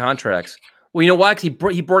long-term contracts. Well, you know why?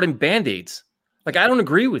 Because he brought in Band-Aids. Like, I don't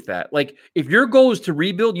agree with that. Like, if your goal is to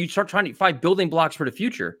rebuild, you start trying to find building blocks for the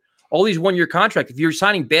future. All these one-year contracts. If you're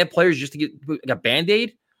signing bad players just to get a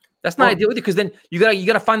Band-Aid, that's not ideal with it, because then you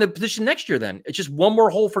gotta find the position next year. Then it's just one more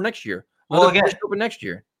hole for next year. Open next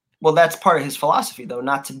year. Well, that's part of his philosophy, though,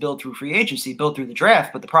 not to build through free agency, build through the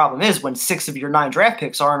draft. But the problem is when 6 of your 9 draft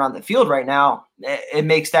picks aren't on the field right now, it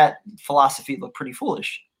makes that philosophy look pretty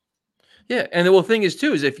foolish. Yeah, and the thing is,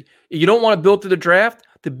 too, is if you don't want to build through the draft,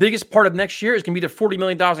 the biggest part of next year is going to be the $40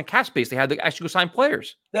 million in cap space they had to actually go sign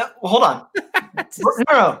players. Yeah, well, hold on.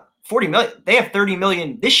 No. 40 million. They have 30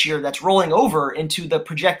 million this year that's rolling over into the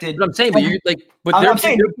projected. But I'm saying,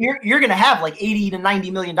 you're going to have like $80 to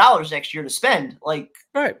 $90 million next year to spend. Like,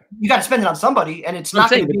 right. You got to spend it on somebody, and it's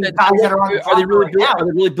not going to be the guys that are on the Are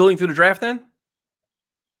they really building through the draft then?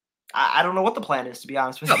 I don't know what the plan is, to be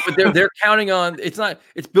honest with you. But they're counting on it's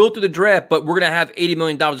built through the draft, but we're going to have $80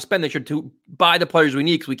 million to spend this year to buy the players we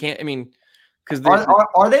need because we can't. I mean, because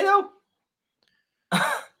are they though?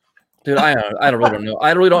 Dude, I really don't know.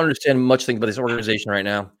 I really don't understand much things about this organization right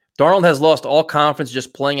now. Darnold has lost all confidence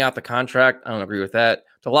just playing out the contract. I don't agree with that.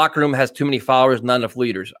 The locker room has too many followers, not enough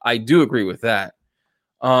leaders. I do agree with that.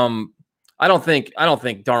 I don't think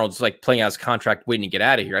Darnold's like playing out his contract waiting to get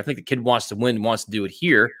out of here. I think the kid wants to win, wants to do it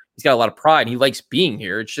here. he's got a lot of pride. And he likes being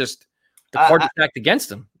here. It's just the cards are stacked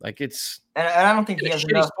against him. Like it's and I don't think he has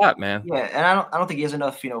enough spot, man. Yeah, and I don't think he has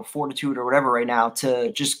enough, fortitude or whatever right now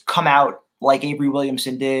to just come out like Avery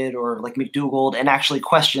Williamson did or like McDougald and actually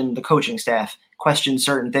question the coaching staff, question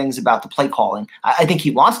certain things about the play calling. I think he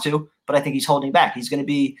wants to, but I think he's holding back. He's going to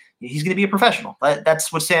be a professional.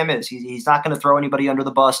 That's what Sam is. He's not going to throw anybody under the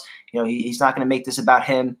bus. He's not going to make this about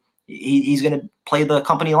him. He's going to play the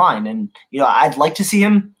company line. And, I'd like to see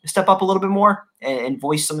him step up a little bit more and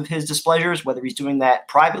voice some of his displeasures, whether he's doing that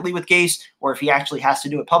privately with Gase or if he actually has to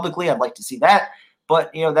do it publicly. I'd like to see that.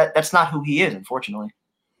 But, that's not who he is, unfortunately.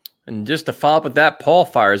 And just to follow up with that, Paul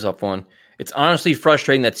fires up one. It's honestly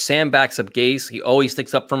frustrating that Sam backs up Gase. He always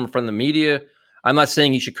sticks up from the media. I'm not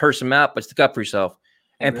saying you should curse him out, but stick up for yourself.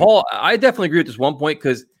 And Paul, I definitely agree with this one point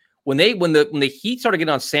because when the Heat started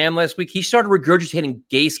getting on Sam last week, he started regurgitating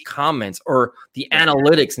Gase comments or the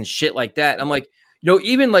analytics and shit like that. I'm like,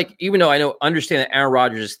 even though I understand that Aaron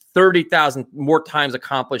Rodgers is 30,000 more times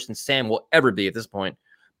accomplished than Sam will ever be at this point.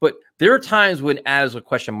 But there are times when Adams would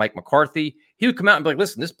question Mike McCarthy. He would come out and be like,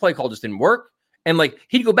 listen, this play call just didn't work. And like,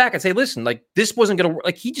 he'd go back and say, listen, like this wasn't going to work.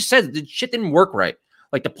 Like he just said the shit didn't work right.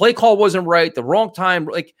 Like the play call wasn't right, the wrong time.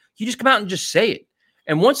 Like you just come out and just say it.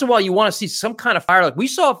 And once in a while, you want to see some kind of fire. Like we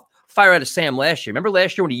saw fire out of Sam last year. Remember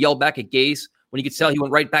last year when he yelled back at Gase, when you could tell he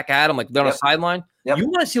went right back at him, like they're on a sideline? Yep. You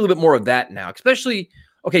want to see a little bit more of that now, especially,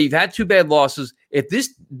 okay, you've had 2 bad losses. If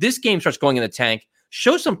this game starts going in the tank,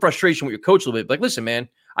 show some frustration with your coach a little bit. Like, listen, man,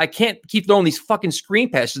 I can't keep throwing these fucking screen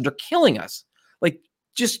passes. They're killing us. Like,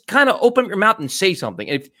 just kind of open up your mouth and say something.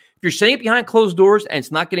 And if you're saying it behind closed doors and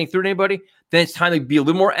it's not getting through to anybody, then it's time to be a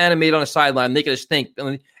little more animated on the sideline, make it a stink,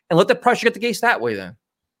 and let the pressure get the Gase that way then.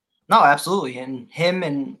 No, absolutely. And him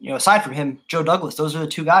and, aside from him, Joe Douglas, those are the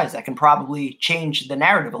 2 guys that can probably change the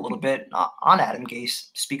narrative a little bit on Adam Gase.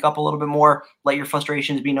 Speak up a little bit more, let your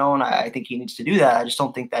frustrations be known. I think he needs to do that. I just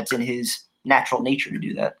don't think that's in his natural nature to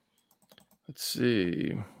do that. Let's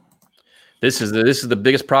see. This is the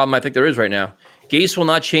biggest problem I think there is right now. Gase will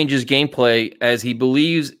not change his gameplay as he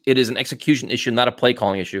believes it is an execution issue, not a play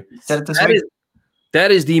calling issue.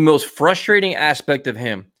 That is the most frustrating aspect of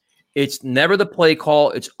him. It's never the play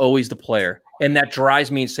call. It's always the player. And that drives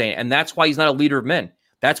me insane. And that's why he's not a leader of men.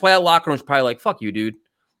 That's why that locker room's probably like, fuck you, dude.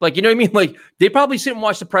 Like, you know what I mean? Like, they probably sit and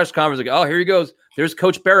watch the press conference like, oh, here he goes. There's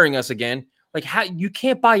coach burying us again. Like, how you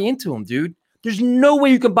can't buy into him, dude. There's no way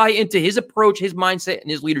you can buy into his approach, his mindset, and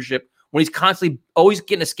his leadership when he's constantly always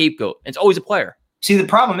getting a scapegoat. And it's always a player. See, the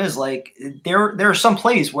problem is, like, there are some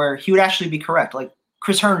plays where he would actually be correct. Like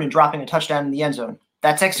Chris Herndon dropping a touchdown in the end zone.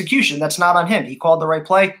 That's execution. That's not on him. He called the right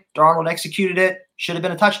play. Darnold executed it. Should have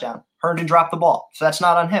been a touchdown. Herndon dropped the ball. So that's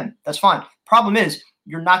not on him. That's fine. Problem is,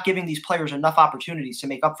 you're not giving these players enough opportunities to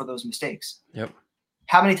make up for those mistakes. Yep.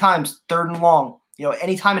 How many times, 3rd and long,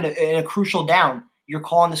 anytime in a crucial down, you're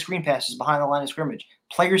calling the screen passes behind the line of scrimmage.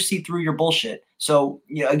 Players see through your bullshit. So,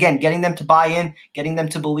 again, getting them to buy in, getting them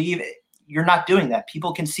to believe, you're not doing that.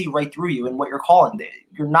 People can see right through you and what you're calling.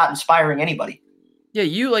 You're not inspiring anybody. Yeah,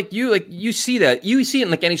 you see that. You see it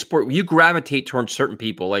in like any sport where you gravitate towards certain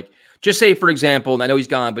people. Like, just say, for example, and I know he's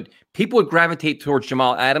gone, but people would gravitate towards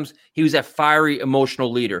Jamal Adams. He was that fiery, emotional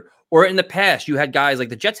leader. Or in the past, you had guys like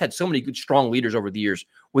the Jets had so many good, strong leaders over the years.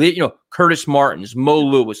 With Curtis Martins, Mo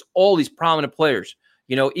Lewis, all these prominent players.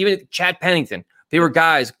 Even Chad Pennington. They were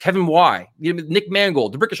guys, Kevin Y, Nick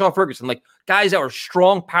Mangold, DeBrickashaw Ferguson, like guys that were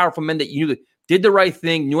strong, powerful men that you knew that did the right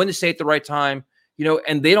thing, knew when to say it at the right time,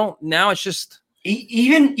 and they don't. Now it's just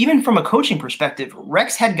even from a coaching perspective,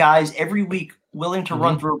 Rex had guys every week willing to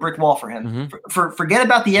run through a brick wall for him. Forget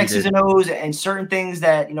about the X's and O's and certain things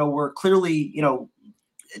that were clearly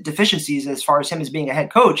deficiencies as far as him as being a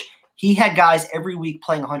head coach. He had guys every week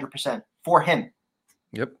playing 100% for him.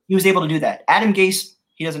 Yep, he was able to do that. Adam Gase,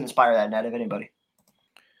 he doesn't inspire that out of anybody.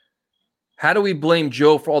 How do we blame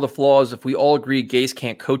Joe for all the flaws if we all agree Gase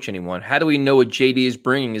can't coach anyone? How do we know what JD is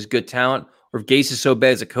bringing is good talent, or if Gase is so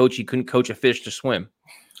bad as a coach he couldn't coach a fish to swim?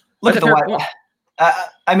 Look at the wide.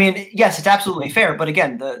 I mean, yes, it's absolutely fair, but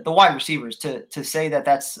again, the wide receivers to say that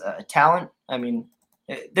that's talent. I mean,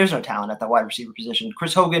 there's no talent at the wide receiver position.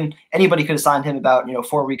 Chris Hogan, anybody could have signed him about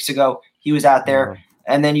 4 weeks ago. He was out there,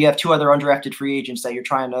 and then you have 2 other undrafted free agents that you're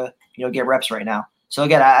trying to get reps right now. So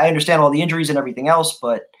again, I understand all the injuries and everything else,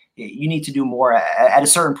 but you need to do more at a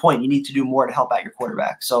certain point. You need to do more to help out your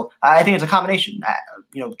quarterback. So I think it's a combination.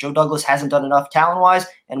 Joe Douglas hasn't done enough talent-wise,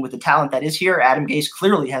 and with the talent that is here, Adam Gase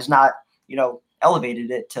clearly has not, elevated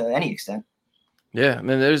it to any extent. Yeah, I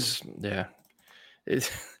mean, it's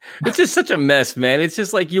just such a mess, man. It's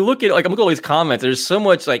just like you look at I'm looking at all these comments. There's so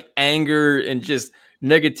much like anger and just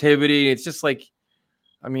negativity. It's just like,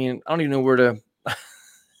 I mean, I don't even know where to.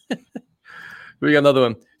 We got another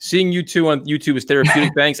one. Seeing you two on YouTube is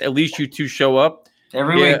therapeutic. Thanks. At least you two show up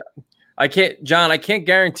every week. I can't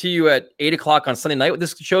guarantee you at 8:00 on Sunday night what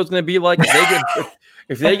this show is going to be like.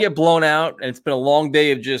 If they get blown out and it's been a long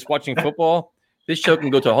day of just watching football, this show can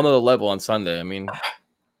go to a whole nother level on Sunday. I mean, I'm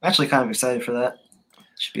actually kind of excited for that.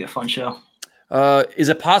 Should be a fun show. Is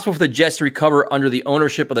it possible for the Jets to recover under the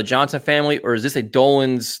ownership of the Johnson family, or is this a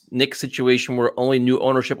Dolan's Nick situation where only new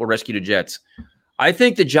ownership will rescue the Jets? I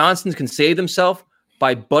think the Johnsons can save themselves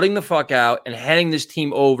by butting the fuck out and handing this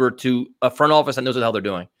team over to a front office that knows what the hell they're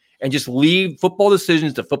doing and just leave football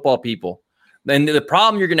decisions to football people. Then the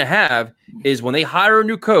problem you're going to have is when they hire a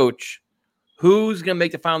new coach, who's going to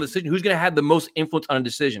make the final decision? Who's going to have the most influence on a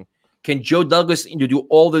decision? Can Joe Douglas do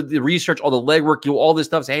all the research, all the legwork, do all this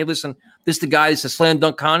stuff? Say, hey, listen, this is the guy that's a slam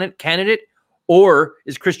dunk candidate? Or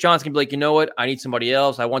is Chris Johnson going to be like, you know what? I need somebody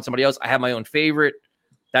else. I want somebody else. I have my own favorite.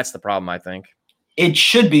 That's the problem, I think. It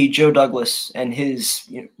should be Joe Douglas and his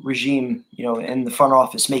regime, in the front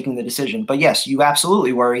office making the decision. But yes, you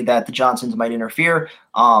absolutely worry that the Johnsons might interfere.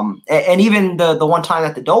 And even the one time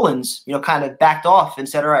that the Dolans, kind of backed off and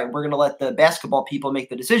said, all right, we're going to let the basketball people make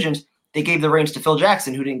the decisions. They gave the reins to Phil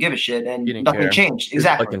Jackson, who didn't give a shit, and nothing changed.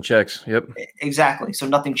 Exactly. Collecting checks. Yep. Exactly. So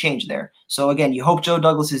nothing changed there. So again, you hope Joe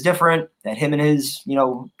Douglas is different, that him and his,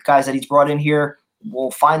 guys that he's brought in here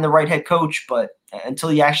will find the right head coach. But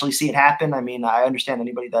until you actually see it happen, I mean, I understand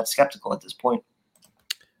anybody that's skeptical at this point.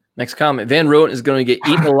 Next comment. Van Roten is going to get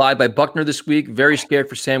eaten alive by Buckner this week. Very scared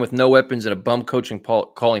for Sam with no weapons and a bum coaching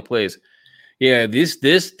calling plays. Yeah, this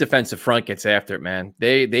defensive front gets after it, man.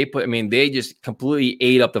 They just completely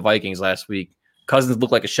ate up the Vikings last week. Cousins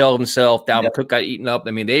looked like a shell of himself. Dalvin Cook got eaten up.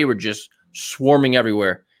 I mean, they were just swarming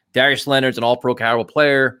everywhere. Darius Leonard's an all-pro caliber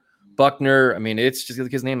player. Buckner, I mean, it's just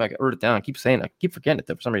his name. I wrote it down. I keep saying it. I keep forgetting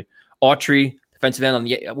it for some reason. Autry, defensive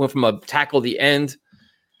end went from a tackle to the end.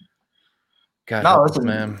 God, no, listen,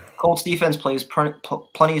 man. Colts defense plays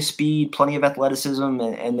plenty of speed, plenty of athleticism,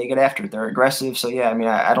 and they get after it. They're aggressive. So, yeah, I mean,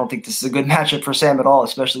 I don't think this is a good matchup for Sam at all,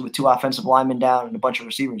 especially with two offensive linemen down and a bunch of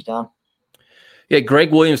receivers down. Yeah,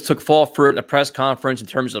 Greg Williams took fall for it in a press conference in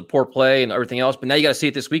terms of poor play and everything else, but now you got to see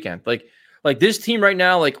it this weekend. Like this team right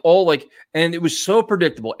now, and it was so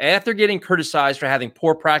predictable. After getting criticized for having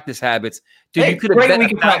poor practice habits, dude, you could have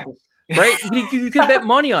bet right? You could bet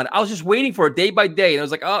money on it. I was just waiting for it day by day. And I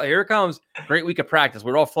was like, oh, here it comes. Great week of practice.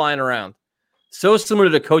 We're all flying around. So similar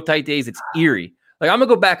to the Kotite days. It's eerie. Like, I'm going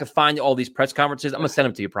to go back and find all these press conferences. I'm going to send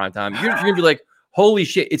them to you, Primetime. You're going to be like, holy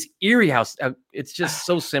shit. It's eerie how it's just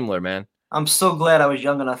so similar, man. I'm so glad I was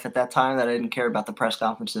young enough at that time that I didn't care about the press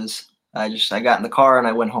conferences. I got in the car and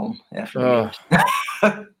I went home after.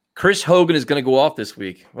 Chris Hogan is going to go off this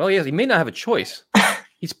week. Well, he may not have a choice.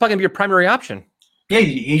 He's probably going to be your primary option. Yeah,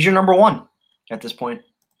 he's your number one at this point.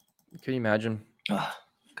 Can you imagine? Oh,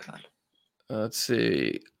 God. Let's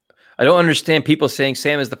see. I don't understand people saying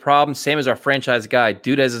Sam is the problem. Sam is our franchise guy.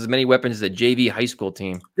 Dude has as many weapons as a JV high school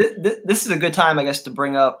team. This is a good time, I guess, to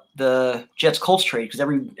bring up the Jets-Colts trade because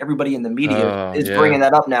everybody in the media is bringing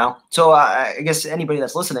that up now. So I guess anybody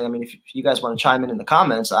that's listening, I mean, if you guys want to chime in the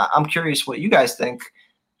comments, I'm curious what you guys think.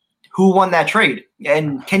 Who won that trade?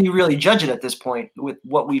 And can you really judge it at this point with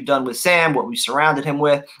what we've done with Sam, what we surrounded him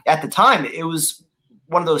with? At the time, it was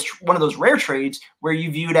one of those rare trades where you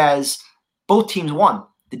viewed as both teams won.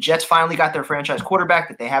 The Jets finally got their franchise quarterback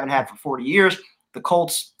that they haven't had for 40 years. The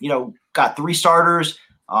Colts, got 3 starters,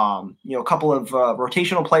 a couple of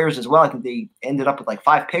rotational players as well. I think they ended up with like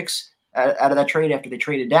 5 picks out of that trade after they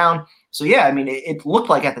traded down. So, yeah, I mean, it looked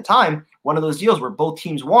like at the time one of those deals where both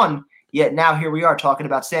teams won. Yet now here we are talking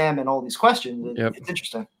about Sam and all these questions. It's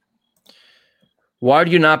interesting. Why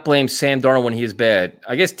do you not blame Sam Darnold when he is bad?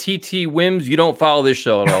 I guess TT Wims, you don't follow this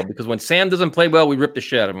show at all because when Sam doesn't play well, we rip the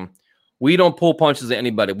shit out of him. We don't pull punches at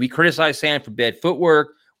anybody. We criticize Sam for bad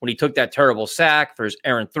footwork when he took that terrible sack for his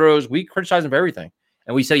errant throws. We criticize him for everything,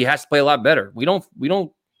 and we said he has to play a lot better.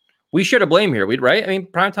 We share the blame here, right? I mean,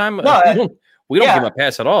 Primetime. No, we don't give him a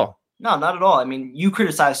pass at all. No, not at all. I mean, you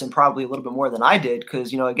criticized him probably a little bit more than I did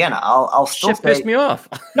because, again, I'll still say, pissed me off.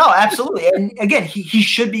 No, absolutely. And again, he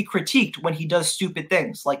should be critiqued when he does stupid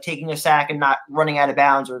things like taking a sack and not running out of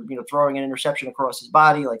bounds or, throwing an interception across his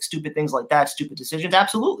body, like stupid things like that, stupid decisions.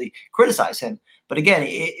 Absolutely. Criticize him. But again,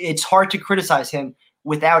 it's hard to criticize him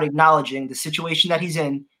without acknowledging the situation that he's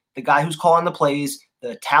in, the guy who's calling the plays,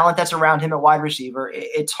 the talent that's around him at wide receiver.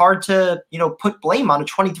 It's hard to, put blame on a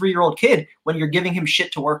 23-year-old kid when you're giving him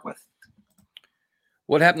shit to work with.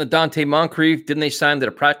 What happened to Dante Moncrief? Didn't they sign him to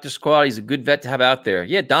the practice squad? He's a good vet to have out there.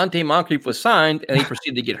 Yeah, Dante Moncrief was signed, and he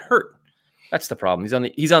proceeded to get hurt. That's the problem.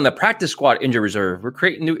 He's on the practice squad injury reserve. We're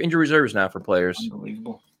creating new injury reserves now for players.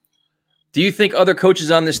 Unbelievable. Do you think other coaches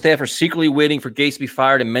on this staff are secretly waiting for Gase to be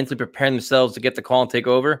fired and mentally preparing themselves to get the call and take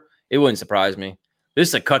over? It wouldn't surprise me. This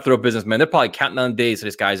is a cutthroat business, man. They're probably counting down days so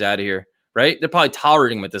this guy's out of here, right? They're probably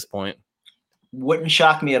tolerating him at this point. Wouldn't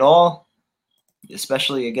shock me at all,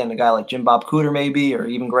 especially, again, a guy like Jim Bob Cooter maybe, or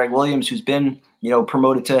even Greg Williams, who's been,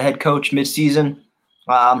 promoted to head coach midseason.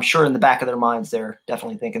 I'm sure in the back of their minds they're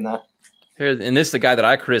definitely thinking that. Here, and this is the guy that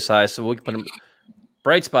I criticize, so we'll put him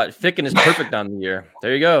bright spot. Ficken is perfect on the year.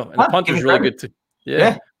 There you go. And the punter's really good too.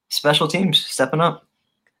 Yeah. Special teams stepping up.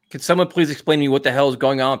 Could someone please explain to me what the hell is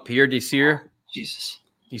going on with Pierre Desir? Jesus.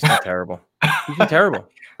 He's been terrible. He's been terrible,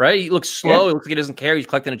 right? He looks slow. It looks like he doesn't care. He's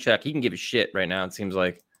collecting a check. He can give a shit right now, it seems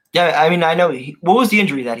like. Yeah, I mean, I know. What was the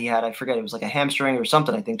injury that he had? I forget. It was like a hamstring or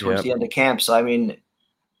something, I think, towards the end of camp. So, I mean,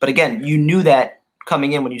 but again, you knew that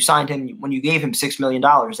coming in when you signed him, when you gave him $6 million,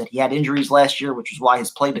 that he had injuries last year, which is why his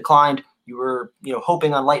play declined. You were,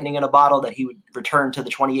 hoping on lightning in a bottle that he would return to the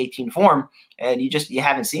 2018 form, and you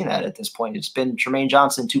haven't seen that at this point. It's been Tremaine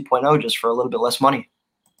Johnson 2.0 just for a little bit less money.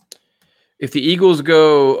 If the Eagles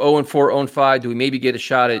go 0-4, 0-5, do we maybe get a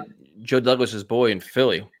shot at Joe Douglas's boy in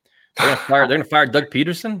Philly? They're gonna fire Doug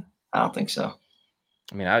Peterson? I don't think so.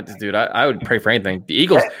 I mean, I would pray for anything. The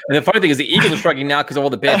Eagles, and the funny thing is, the Eagles are struggling now because of all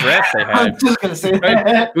the bad drafts they had. I'm just gonna say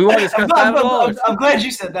that. We want to discuss that at all. I'm glad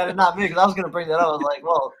you said that and not me, because I was gonna bring that up. I was like,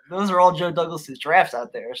 well, those are all Joe Douglas's drafts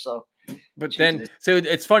out there. So, but then, so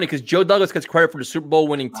it's funny because Joe Douglas gets credit for the Super Bowl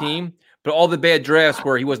winning team, but all the bad drafts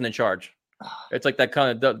where he wasn't in charge. It's like that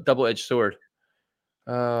kind of double-edged sword.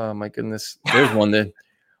 Oh my goodness! There's one that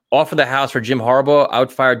offer the house for Jim Harbaugh. I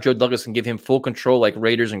would fire Joe Douglas and give him full control like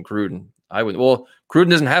Raiders and Gruden. I would. Well, Gruden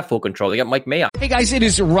doesn't have full control. They got Mike Mayock. Hey guys, it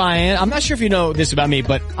is Ryan. I'm not sure if you know this about me,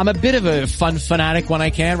 but I'm a bit of a fun fanatic when I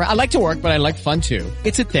can. I like to work, but I like fun too.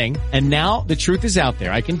 It's a thing. And now the truth is out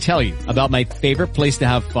there. I can tell you about my favorite place to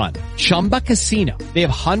have fun. Chumba Casino. They have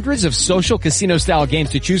hundreds of social casino style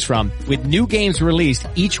games to choose from with new games released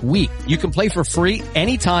each week. You can play for free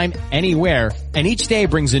anytime, anywhere. And each day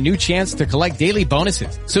brings a new chance to collect daily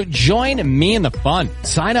bonuses. So join me in the fun.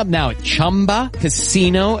 Sign up now at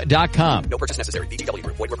ChumbaCasino.com. No purchase necessary. VGW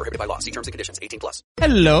Group. Void where prohibited by law. See terms and conditions. 18+.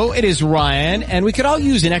 Hello, it is Ryan, and we could all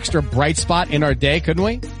use an extra bright spot in our day, couldn't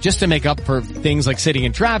we? Just to make up for things like sitting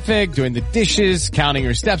in traffic, doing the dishes, counting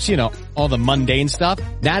your steps, all the mundane stuff.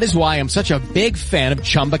 That is why I'm such a big fan of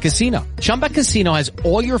Chumba Casino. Chumba Casino has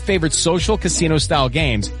all your favorite social casino style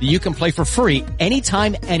games that you can play for free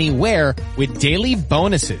anytime, anywhere with daily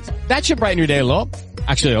bonuses. That should brighten your day a little.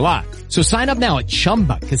 Actually, a lot. So sign up now at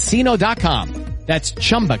ChumbaCasino.com. That's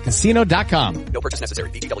ChumbaCasino.com. No purchase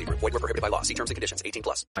necessary. VGW Group. Void where prohibited by law. See terms and conditions.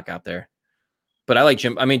 18+. Back out there. But I like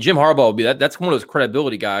Jim. I mean, Jim Harbaugh will be that's one of those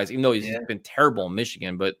credibility guys, even though he's been terrible in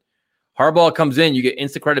Michigan. But Harbaugh comes in, you get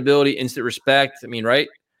instant credibility, instant respect. I mean, right?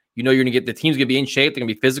 You're going to get the team's going to be in shape. They're going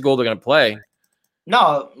to be physical. They're going to play.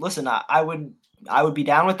 No, listen, I would be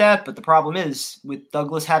down with that. But the problem is with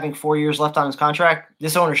Douglas having 4 years left on his contract,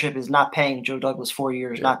 this ownership is not paying Joe Douglas 4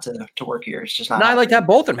 years not to work here. It's just not. No, I like to have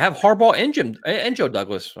both of them. Have Harbaugh and Joe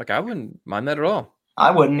Douglas. Like, I wouldn't mind that at all.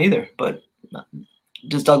 I wouldn't either. But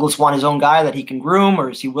does Douglas want his own guy that he can groom, or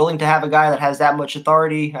is he willing to have a guy that has that much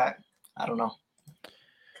authority? I don't know.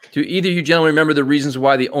 Do either of you gentlemen remember the reasons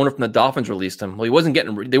why the owner from the Dolphins released him? Well,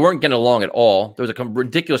 they weren't getting along at all. There was a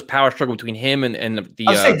ridiculous power struggle between him and the.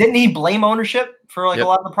 I was saying, didn't he blame ownership for a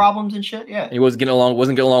lot of the problems and shit? Yeah, and he wasn't getting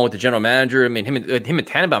along with the general manager. I mean, him and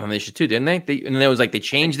Tannenbaum had issues too, didn't they? And then it was like they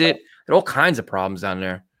changed it. There all kinds of problems down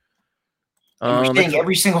there. We're seeing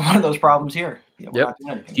every single one of those problems here. Yep.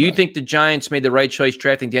 Do you think the Giants made the right choice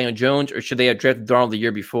drafting Daniel Jones, or should they have drafted Darnold the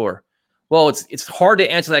year before? Well, it's hard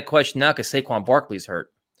to answer that question now because Saquon Barkley's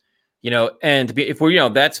hurt. And if we're,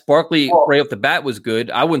 that's Barkley right off the bat was good.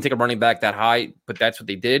 I wouldn't take a running back that high, but that's what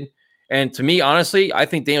they did. And to me, honestly, I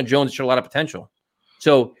think Daniel Jones showed a lot of potential.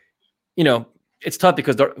 So, it's tough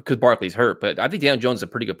because Barkley's hurt, but I think Daniel Jones is a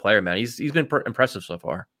pretty good player, man. He's been impressive so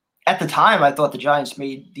far. At the time, I thought the Giants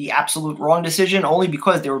made the absolute wrong decision only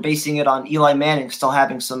because they were basing it on Eli Manning still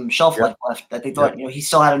having some shelf life left, that they thought, he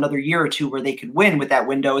still had another year or two where they could win with that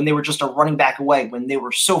window, and they were just a running back away when they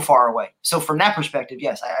were so far away. So from that perspective,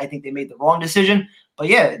 yes, I think they made the wrong decision. But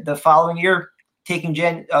yeah, the following year, taking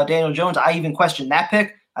Daniel Jones, I even questioned that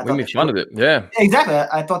pick. We made fun of it. Yeah, exactly.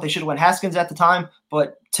 I thought they should have went Haskins at the time.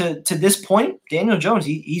 But to this point, Daniel Jones,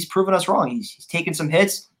 he's proven us wrong. He's taken some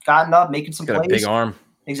hits, gotten up, making some plays. Got a big arm.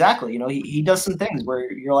 Exactly. He does some things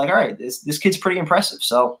where you're like, all right, this kid's pretty impressive.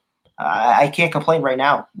 So I can't complain right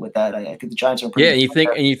now with that. I think the Giants are pretty. Yeah,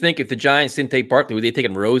 and you think if the Giants didn't take Barkley, would they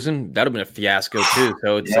taken Rosen? That would have been a fiasco too.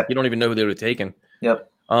 So it's like you don't even know who they would have taken.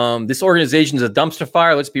 Yep. This organization is a dumpster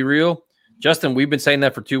fire. Let's be real, Justin. We've been saying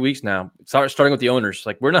that for 2 weeks now. Starting with the owners,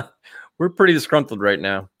 like we're we're pretty disgruntled right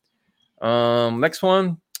now. Next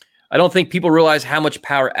one. I don't think people realize how much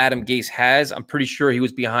power Adam Gase has. I'm pretty sure he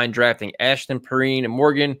was behind drafting Ashton, Perrine, and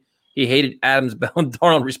Morgan. He hated Adams, Bell, and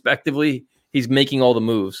Darnold, respectively. He's making all the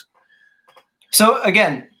moves. So,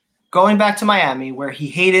 again, going back to Miami, where he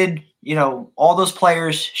hated, all those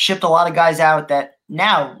players, shipped a lot of guys out that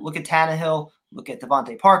now look at Tannehill, look at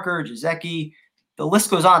Devontae Parker, Gesicki. The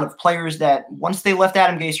list goes on of players that once they left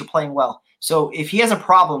Adam Gase are playing well. So if he has a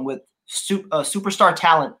problem with superstar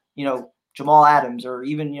talent, Jamal Adams or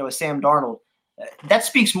even, a Sam Darnold, that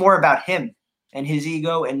speaks more about him and his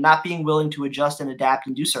ego and not being willing to adjust and adapt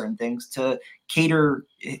and do certain things to cater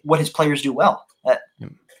what his players do well.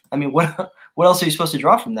 I mean, what else are you supposed to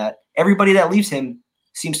draw from that? Everybody that leaves him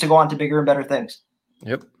seems to go on to bigger and better things.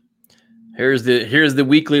 Yep. Here's the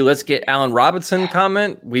weekly let's get Allen Robinson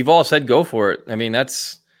comment. We've all said go for it. I mean,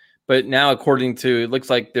 but now according to, it looks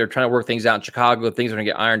like they're trying to work things out in Chicago. Things are going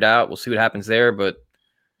to get ironed out. We'll see what happens there. But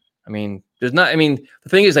I mean, the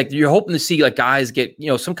thing is, like, you're hoping to see like guys get,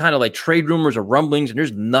 some kind of like trade rumors or rumblings, and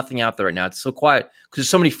there's nothing out there right now. It's so quiet because there's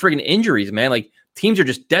so many friggin' injuries, man. Like teams are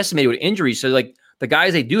just decimated with injuries. So like the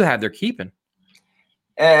guys they do have, they're keeping.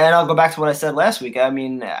 And I'll go back to what I said last week. I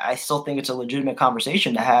mean, I still think it's a legitimate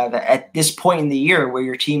conversation to have at this point in the year where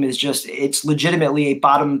your team is it's legitimately a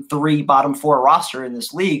bottom 3, bottom 4 roster in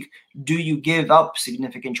this league. Do you give up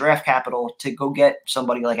significant draft capital to go get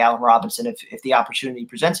somebody like Allen Robinson if the opportunity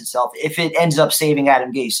presents itself, if it ends up saving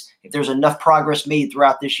Adam Gase, if there's enough progress made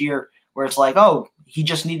throughout this year where it's like, oh, he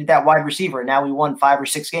just needed that wide receiver. Now we won 5 or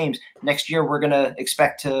 6 games. Next year, we're going to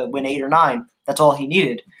expect to win 8 or 9. That's all he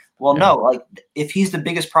needed. Well, no, like if he's the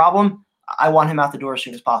biggest problem, I want him out the door as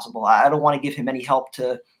soon as possible. I don't want to give him any help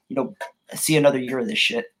to, see another year of this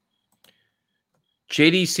shit.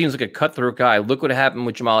 JD seems like a cutthroat guy. Look what happened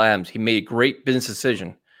with Jamal Adams. He made a great business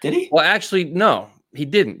decision. Did he? Well, actually, no, he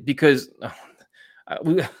didn't, because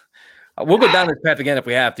we'll go down this path again if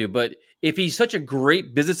we have to. But if he's such a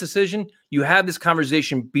great business decision, you have this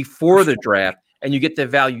conversation before the draft and you get the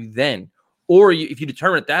value then. Or if you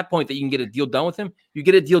determine at that point that you can get a deal done with him, you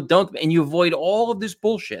get a deal done with him and you avoid all of this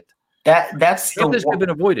bullshit. This could have been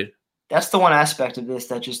avoided. That's the one aspect of this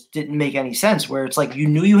that just didn't make any sense, where it's like you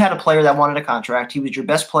knew you had a player that wanted a contract. He was your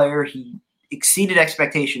best player. He exceeded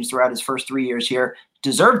expectations throughout his first 3 years here,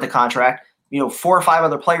 deserved the contract. 4 or 5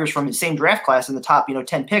 other players from his same draft class in the top,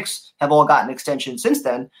 10 picks have all gotten extensions since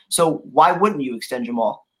then. So why wouldn't you extend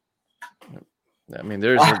Jamal? I mean,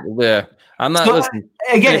 I'm not listening.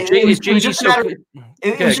 Again, it was just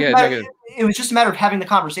a matter of having the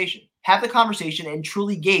conversation. Have the conversation and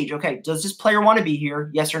truly gauge, okay, does this player want to be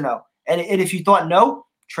here? Yes or no? And if you thought no,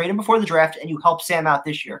 trade him before the draft and you help Sam out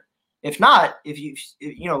this year. If not, if you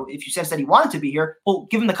sense that he wanted to be here, well,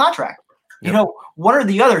 give him the contract. Yep. One or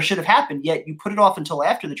the other should have happened, yet you put it off until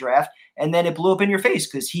after the draft, and then it blew up in your face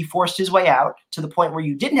because he forced his way out to the point where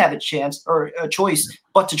you didn't have a chance or a choice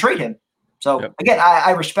but to trade him. So, Again, I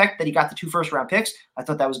respect that he got the 2 first-round picks. I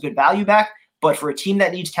thought that was good value back. But for a team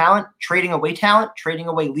that needs talent, trading away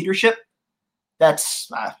leadership, that's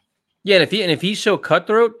yeah. And if he's so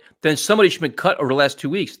cutthroat, then somebody should have been cut over the last 2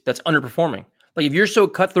 weeks. That's underperforming. Like if you're so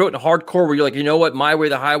cutthroat and hardcore, where you're like, you know what, my way,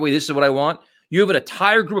 the highway, this is what I want. You have an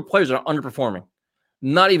entire group of players that are underperforming,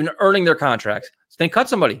 not even earning their contracts. So then cut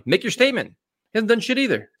somebody, make your statement. He hasn't done shit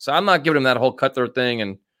either. So I'm not giving him that whole cutthroat thing,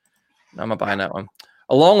 and I'm not buying that one.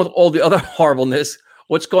 Along with all the other horribleness,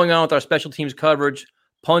 what's going on with our special teams coverage?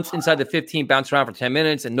 Punts inside the 15 bounce around for 10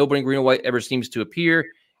 minutes, and nobody in green and white ever seems to appear.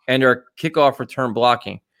 And our kickoff return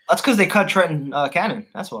blocking. That's because they cut Trenton Cannon.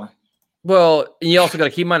 That's why. Well, and you also got to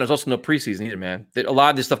keep in mind there's also no preseason either, man. A lot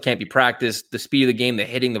of this stuff can't be practiced. The speed of the game, the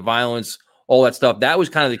hitting, the violence, all that stuff. That was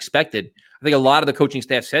kind of expected. I think a lot of the coaching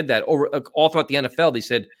staff said that all throughout the NFL. They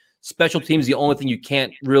said special teams is the only thing you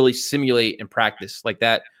can't really simulate in practice like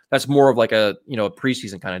that. That's more of like a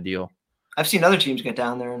preseason kind of deal. I've seen other teams get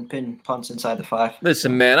down there and pin punts inside the 5.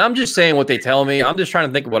 Listen, man, I'm just saying what they tell me. I'm just trying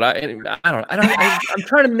to think of what I'm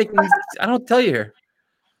trying to make. I don't tell you here.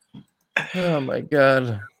 Oh my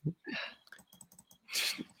God.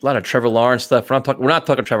 A lot of Trevor Lawrence stuff. We're not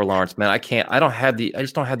talking Trevor Lawrence, man. I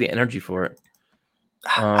just don't have the energy for it.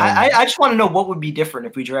 I just want to know what would be different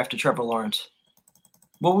if we drafted Trevor Lawrence.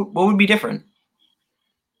 What would be different?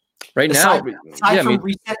 Right now,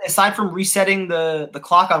 aside from resetting the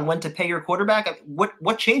clock on when to pay your quarterback,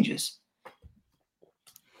 what changes? I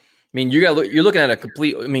mean, you're looking at a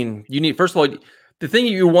complete. I mean, you need, first of all, the thing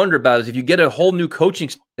you wonder about is if you get a whole new coaching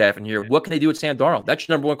staff in here, what can they do with Sam Darnold? That's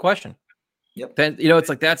your number one question. Yep. Then it's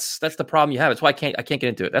like that's the problem you have. It's why I can't get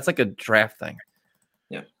into it. That's like a draft thing.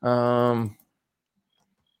 Yeah.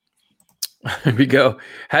 Here we go.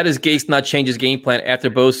 How does Gase not change his game plan after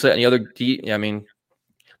Bosa and the other?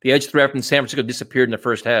 The edge threat from San Francisco disappeared in the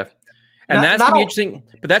first half, and that's gonna be interesting.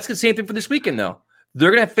 But that's the same thing for this weekend, though.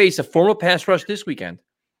 They're gonna face a formal pass rush this weekend.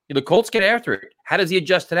 The Colts get after it. How does he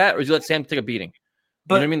adjust to that, or does he let Sam take a beating?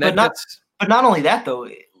 But, you know what I mean? But not only that, though.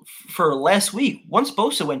 For last week, once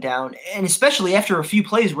Bosa went down, and especially after a few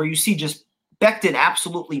plays where you see just Becton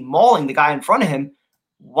absolutely mauling the guy in front of him,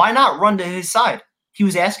 why not run to his side? He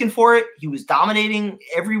was asking for it. He was dominating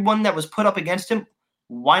everyone that was put up against him.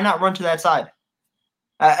 Why not run to that side?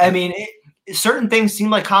 Certain things seem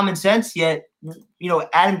like common sense, yet,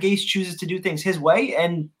 Adam Gase chooses to do things his way,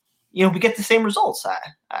 and, we get the same results.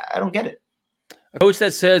 I don't get it. A coach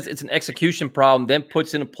that says it's an execution problem, then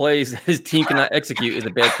puts in a plays that his team cannot execute is a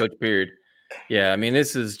bad coach, period. Yeah,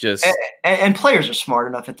 this is just – And players are smart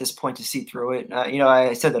enough at this point to see through it.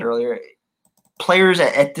 I said that earlier. Players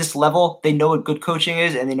at this level, they know what good coaching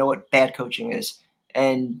is and they know what bad coaching is.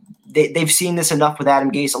 And they've seen this enough with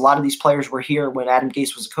Adam Gase. A lot of these players were here when Adam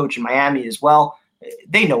Gase was a coach in Miami as well.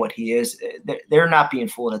 They know what he is. They're not being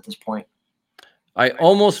fooled at this point. I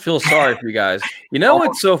almost feel sorry for you guys. You know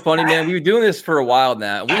what's so funny, man? We've been doing this for a while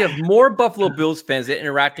now. We have more Buffalo Bills fans that are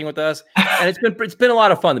interacting with us, and it's been a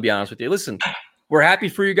lot of fun, to be honest with you. Listen, we're happy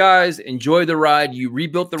for you guys. Enjoy the ride. You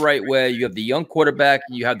rebuilt the right way. You have the young quarterback.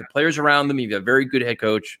 You have the players around them. You have a very good head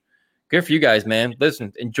coach. Good for you guys, man.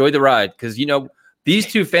 Listen, enjoy the ride because,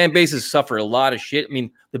 these two fan bases suffer a lot of shit.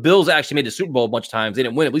 The Bills actually made the Super Bowl a bunch of times. They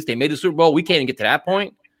didn't win. At least they made the Super Bowl. We can't even get to that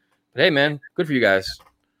point. But, hey, man, good for you guys.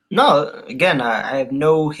 No, again, I have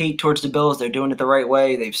no hate towards the Bills. They're doing it the right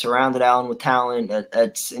way. They've surrounded Allen with talent.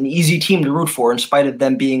 It's an easy team to root for in spite of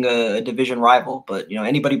them being a division rival. But,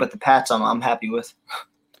 anybody but the Pats, I'm happy with.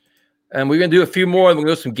 And we're going to do a few more. We're going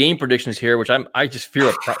to do some game predictions here, which I just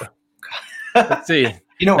feel Let's see.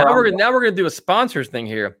 Now we're going to do a sponsors thing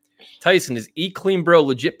here. Tyson, is Eat Clean Bro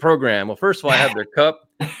legit program? Well, first of all, I have their cup.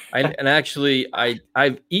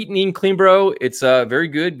 I've eaten Eat Clean Bro. It's very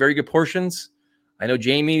good portions. I know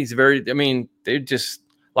Jamie. They're just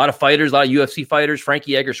a lot of fighters, a lot of UFC fighters.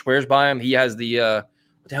 Frankie Edgar swears by him. He has the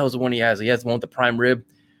what the hell is the one he has? He has the one with the prime rib.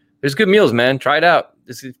 There's good meals, man. Try it out.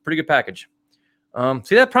 This is a pretty good package.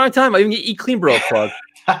 See that prime time? I even get Eat Clean Bro plug.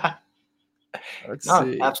 Let's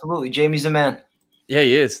see. Absolutely. Jamie's the man. Yeah,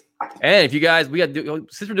 he is. And if you guys,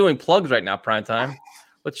 since we're doing plugs right now, prime time,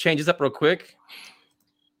 let's change this up real quick.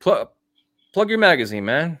 Plug your magazine,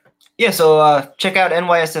 man. Yeah, so check out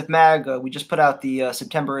NYSF Mag. We just put out the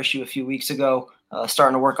September issue a few weeks ago,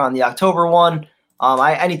 starting to work on the October one.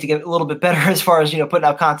 I need to get a little bit better as far as, putting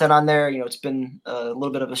out content on there. It's been a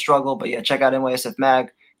little bit of a struggle, but yeah, check out NYSF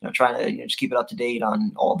Mag, trying to just keep it up to date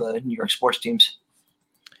on all the New York sports teams.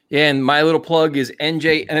 Yeah, and my little plug is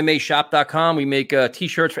njmmashop.com. We make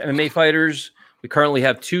T-shirts for MMA fighters. We currently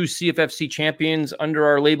have 2 CFFC champions under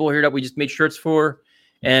our label here that we just made shirts for.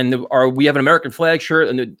 And we have an American flag shirt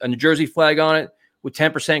and a New Jersey flag on it with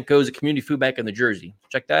 10% goes to Community Food Bank in New Jersey.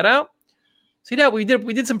 Check that out. See that? We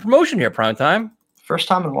did some promotion here, prime time. First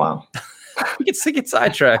time in a while. We get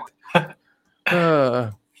sidetracked.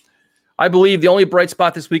 I believe the only bright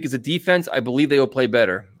spot this week is the defense. I believe they will play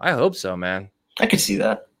better. I hope so, man. I could see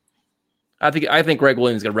that. I think Greg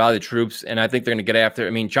Williams is going to rally the troops, and I think they're going to get after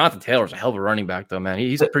it. Jonathan Taylor's a hell of a running back, though, man.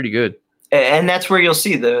 He's pretty good. And that's where you'll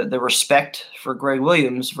see the respect for Greg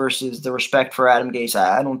Williams versus the respect for Adam Gase.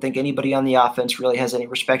 I don't think anybody on the offense really has any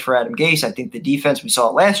respect for Adam Gase. I think the defense, we saw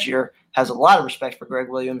it last year, has a lot of respect for Greg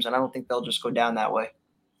Williams, and I don't think they'll just go down that way.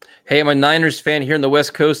 Hey, I'm a Niners fan here in the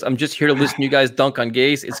West Coast. I'm just here to listen to you guys dunk on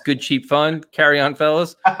Gase. It's good, cheap fun. Carry on,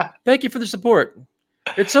 fellas. Thank you for the support.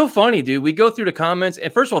 It's so funny, dude. We go through the comments,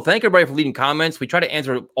 and first of all, thank everybody for leaving comments. We try to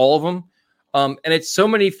answer all of them. And it's so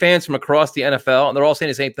many fans from across the NFL, and they're all saying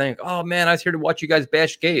the same thing. Oh, man, I was here to watch you guys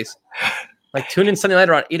bash Gase. Like, tune in Sunday night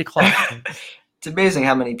around 8 o'clock. It's amazing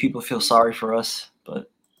how many people feel sorry for us,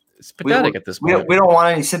 but it's pathetic at this point. We don't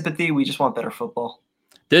want any sympathy. We just want better football.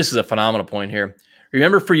 This is a phenomenal point here.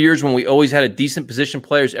 Remember for years when we always had a decent position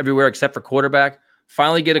players everywhere except for quarterback?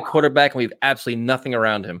 Finally get a quarterback, and we have absolutely nothing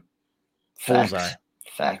around him. Bullseye.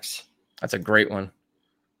 Facts. That's a great one.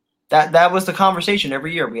 That was the conversation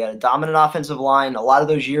every year. We had a dominant offensive line. A lot of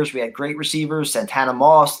those years we had great receivers, Santana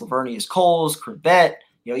Moss, Lavernius Coles, Crevette,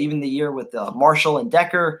 even the year with Marshall and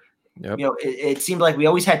Decker. Yep. It seemed like we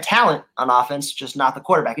always had talent on offense, just not the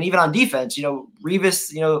quarterback. And even on defense,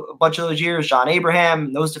 Revis, a bunch of those years, John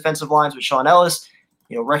Abraham, those defensive lines with Sean Ellis,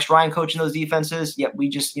 Rex Ryan coaching those defenses. Yet we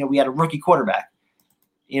just, we had a rookie quarterback.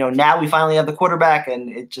 Now we finally have the quarterback, and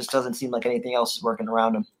it just doesn't seem like anything else is working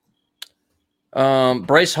around him.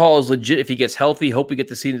 Bryce Hall is legit if he gets healthy. Hope we get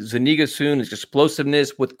to see Zuniga soon. His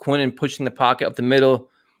explosiveness with Quinnen pushing the pocket up the middle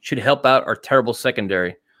should help out our terrible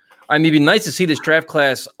secondary. I mean, it'd be nice to see this draft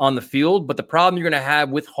class on the field, but the problem you're going to have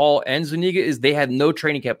with Hall and Zuniga is they had no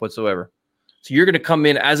training camp whatsoever. So you're going to come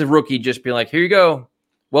in as a rookie, just be like, here you go.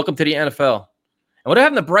 Welcome to the NFL. And what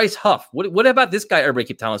happened to Bryce Huff? What about this guy everybody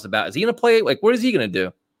keep telling us about? Is he going to play? Like, what is he going to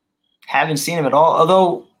do? Haven't seen him at all.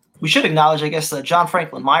 Although we should acknowledge, I guess, John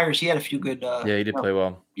Franklin Myers, he had a few good. Yeah, he did play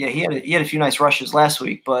well. Yeah, he had a few nice rushes last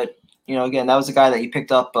week. But, again, that was a guy that you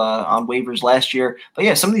picked up on waivers last year. But,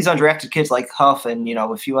 yeah, some of these undrafted kids like Huff and,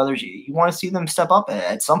 a few others, you want to see them step up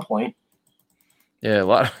at some point. Yeah, a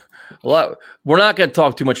lot. We're not going to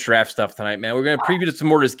talk too much draft stuff tonight, man. We're going to preview some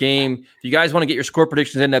more of this game. If you guys want to get your score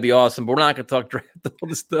predictions in, that'd be awesome. But we're not going to talk draft, all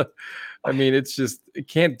this stuff. I mean, it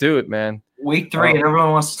can't do it, man. Week 3, and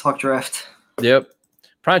everyone wants to talk draft. Yep.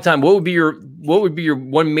 Prime time. What would be your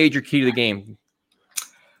one major key to the game?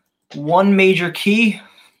 One major key.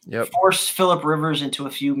 Yep. Force Phillip Rivers into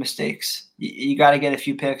a few mistakes. You got to get a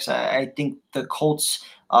few picks. I think the Colts'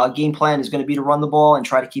 game plan is going to be to run the ball and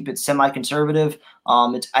try to keep it semi-conservative.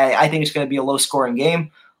 I think it's going to be a low-scoring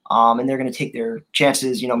game, and they're going to take their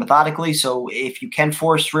chances, methodically. So if you can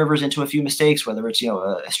force Rivers into a few mistakes, whether it's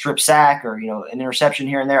a strip sack or an interception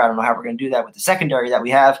here and there, I don't know how we're going to do that with the secondary that we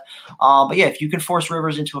have. But yeah, if you can force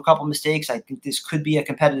Rivers into a couple mistakes, I think this could be a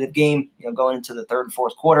competitive game, going into the third and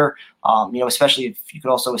fourth quarter. Especially if you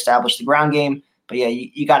could also establish the ground game. But yeah,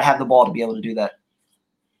 you got to have the ball to be able to do that.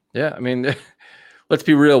 Yeah, I mean. Let's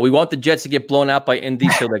be real. We want the Jets to get blown out by Indy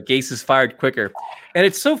so that Gase is fired quicker. And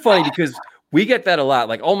it's so funny because we get that a lot.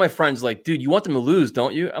 Like all my friends like, dude, you want them to lose,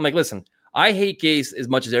 don't you? I'm like, listen, I hate Gase as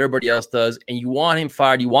much as everybody else does. And you want him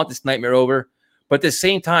fired. You want this nightmare over. But at the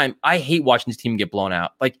same time, I hate watching this team get blown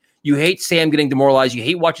out. Like you hate Sam getting demoralized. You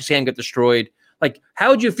hate watching Sam get destroyed. Like how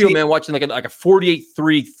would you feel, man, watching like a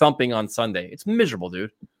 48-3 thumping on Sunday? It's miserable,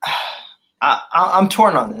 dude. I'm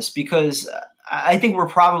torn on this because I think we're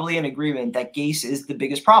probably in agreement that Gase is the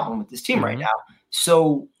biggest problem with this team right now.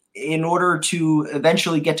 So in order to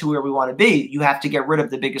eventually get to where we want to be, you have to get rid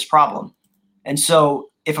of the biggest problem. And so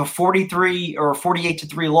if a 43 or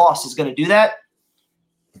 48-3 loss is going to do that,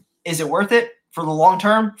 is it worth it for the long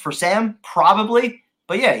term for Sam? Probably.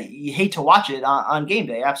 But yeah, you hate to watch it on game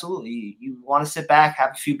day. Absolutely. You want to sit back,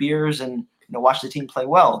 have a few beers and watch the team play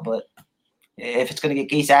well. But if it's going to get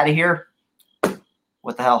Gase out of here,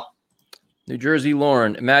 what the hell? New Jersey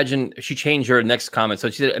Lauren, imagine she changed her next comment. So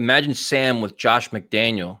she said, imagine Sam with Josh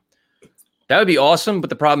McDaniel. That would be awesome. But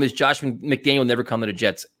the problem is Josh McDaniel will never come to the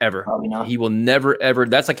Jets ever. Probably not. He will never, ever.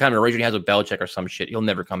 That's like kind of an arrangement he has with Belichick or some shit. He'll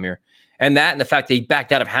never come here. And that and the fact that he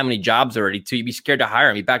backed out of how many jobs already, too. You'd be scared to hire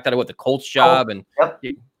him. He backed out of the Colts job.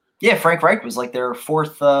 Yeah, Frank Reich was like their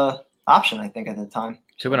fourth option, I think, at the time.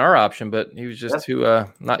 Should have been our option, but he was just too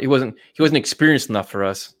he wasn't experienced enough for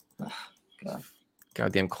us. God.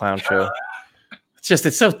 Goddamn clown show.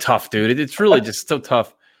 It's so tough, dude. It's really just so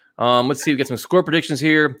tough. Let's see. We get some score predictions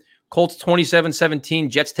here. Colts 27-17.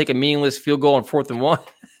 Jets take a meaningless field goal on 4th and 1.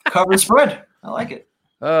 Cover the spread. I like it.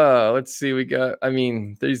 Let's see. We got. I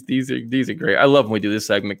mean, these are great. I love when we do this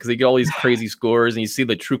segment because they get all these crazy scores and you see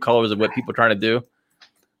the true colors of what people are trying to do.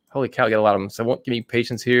 Holy cow, we got a lot of them. So, won't give me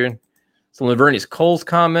patience here. So, Lavernius Coles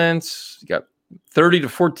comments. You got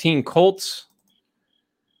 30-14 Colts.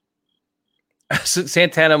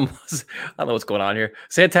 Santana Moss, I don't know what's going on here.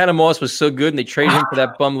 Santana Moss was so good, and they traded him for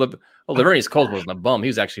that bum. Lavernius Coles wasn't a bum. He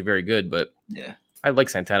was actually very good, but yeah, I like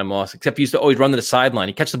Santana Moss, except he used to always run to the sideline.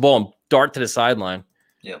 He'd catch the ball and dart to the sideline.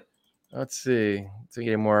 Yep. Let's see. Let's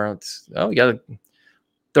get more. We got a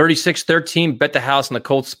 36-13, bet the house on the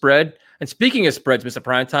Colts spread. And speaking of spreads, Mr.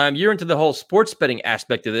 Primetime, you're into the whole sports betting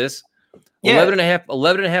aspect of this. Yeah.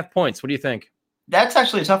 11.5 points. What do you think? That's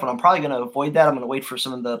actually a tough one. I'm probably going to avoid that. I'm going to wait for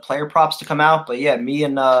some of the player props to come out. But yeah, me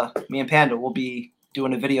and Panda will be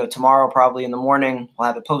doing a video tomorrow, probably in the morning. We'll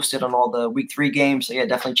have it posted on all the week 3 games. So yeah,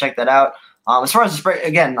 definitely check that out. As far as the spread,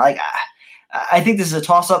 again, like I think this is a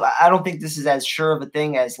toss-up. I don't think this is as sure of a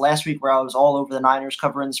thing as last week where I was all over the Niners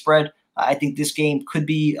covering the spread. I think this game could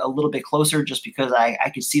be a little bit closer just because I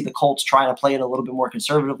could see the Colts trying to play it a little bit more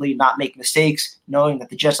conservatively, not make mistakes, knowing that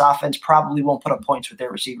the Jets offense probably won't put up points with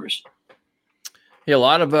their receivers. Yeah, a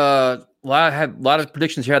lot of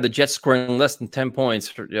predictions here had the Jets scoring less than 10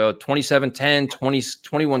 points. 27-10,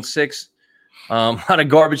 21-6. A lot of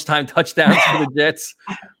garbage time touchdowns for the Jets,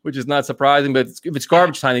 which is not surprising. But if it's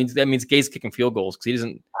garbage time, that means Gase kicking field goals because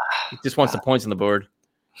he just wants the points on the board.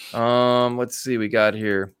 Let's see, we got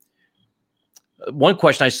here. One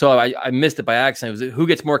question I saw, I missed it by accident. Was who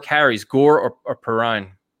gets more carries, Gore or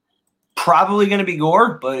Perrine? Probably going to be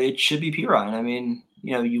Gore, but it should be Perrine. I mean,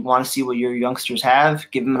 you want to see what your youngsters have,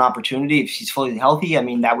 give him an opportunity. If he's fully healthy, I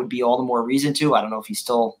mean, that would be all the more reason to. I don't know if he's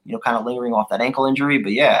still, kind of lingering off that ankle injury,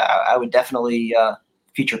 but yeah, I would definitely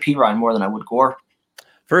feature Perine more than I would Gore.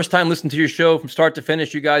 First time listening to your show from start to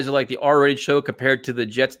finish. You guys are like the R-rated show compared to the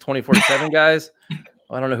Jets 24/7 guys.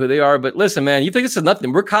 I don't know who they are, but listen, man, you think this is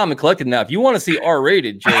nothing. We're calm and collected now. If you want to see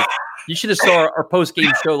R-rated, Jake, you should have saw our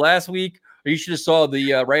post-game show last week, or you should have saw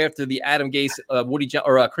the right after the Adam Gase,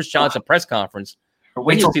 Chris Johnson press conference. Or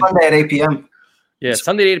wait till Sunday at 8 p.m. Yeah,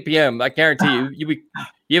 Sunday at 8 p.m. I guarantee you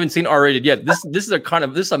haven't seen R-rated yet. This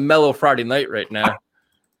is a mellow Friday night right now.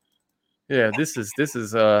 Yeah, this is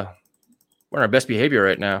we're on our best behavior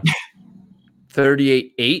right now.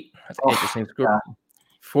 38-8. That's an interesting score.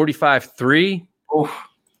 45-3. Oof.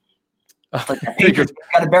 Patriots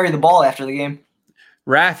got to bury the ball after the game.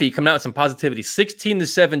 Rafi coming out with some positivity.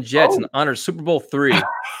 16-7 Jets in honor of Super Bowl III.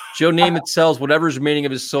 Joe Namath sells whatever's remaining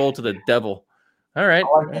of his soul to the devil. All right.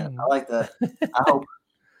 I like that. I hope.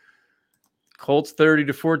 Colts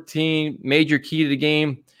 30-14. Major key to the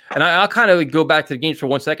game. And I'll kind of go back to the games for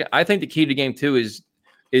 1 second. I think the key to the game, too, is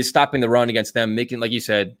stopping the run against them. Making, like you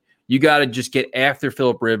said, you got to just get after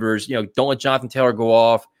Phillip Rivers. Don't let Jonathan Taylor go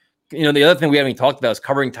off. The other thing we haven't even talked about is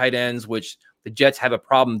covering tight ends, which the Jets have a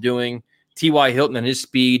problem doing. T.Y. Hilton and his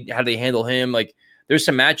speed, how do they handle him? Like, there's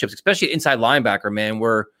some matchups, especially inside linebacker, man,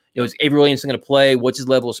 where, is Avery Williamson going to play? What's his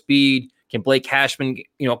level of speed? Can Blake Cashman,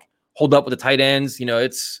 hold up with the tight ends?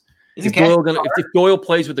 If Doyle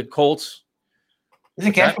plays with the Colts.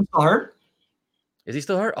 Isn't Cashman still hurt? Is he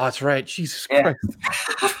still hurt? Oh, that's right. Jesus Christ.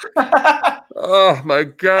 Oh, my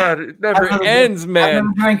God. It never ends,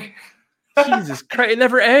 man. Jesus Christ. It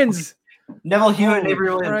never ends. Neville Hewitt and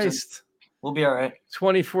Avery Williamson. We'll be all right.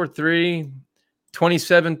 24-3,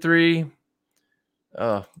 27-3.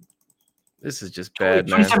 Oh, this is just bad,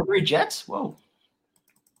 man. 27-3 Jets? Whoa.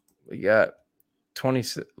 We got 20.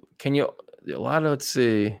 Let's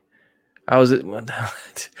see. How was it?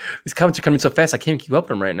 These comments are coming so fast. I can't keep up with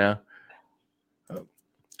them right now.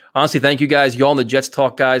 Honestly, thank you guys. You all in the Jets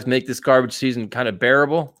talk, guys, make this garbage season kind of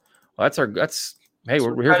bearable. Well,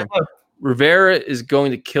 we're here. Rivera is going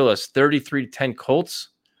to kill us. 33-10 Colts.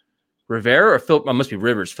 Rivera or Philip? Must be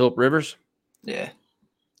Rivers. Philip Rivers. Yeah.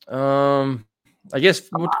 I guess.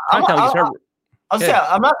 I'll say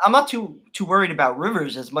I'm not too worried about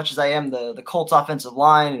Rivers as much as I am the Colts offensive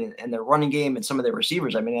line and their running game and some of their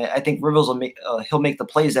receivers. I mean, I think Rivers will he'll make the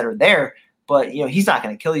plays that are there, but he's not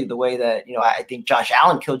going to kill you the way that I think Josh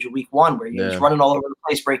Allen killed you week 1, where he's running all over the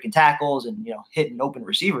place, breaking tackles and hitting open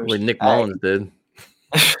receivers. Where Nick Mullins did.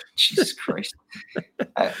 Jesus Christ.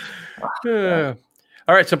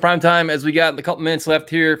 All right, so prime time as we got a couple minutes left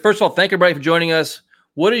here. First of all, thank everybody for joining us.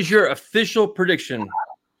 What is your official prediction?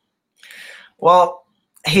 Well,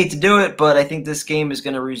 I hate to do it, but I think this game is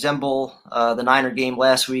going to resemble the Niner game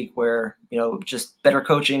last week where, just better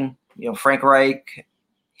coaching. Frank Reich,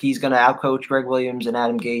 he's going to outcoach Greg Williams and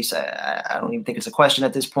Adam Gase. I don't even think it's a question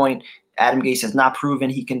at this point. Adam Gase has not proven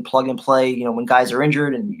he can plug and play, when guys are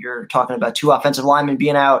injured, and you're talking about 2 offensive linemen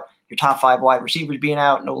being out, your top 5 wide receivers being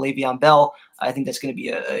out, no Le'Veon Bell. I think that's going to be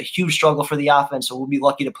a huge struggle for the offense. So we'll be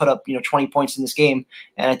lucky to put up, 20 points in this game.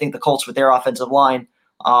 And I think the Colts with their offensive line,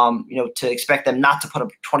 to expect them not to put up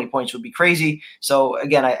 20 points would be crazy. So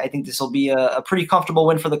again, I think this will be a pretty comfortable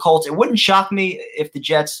win for the Colts. It wouldn't shock me if the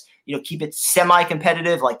Jets, keep it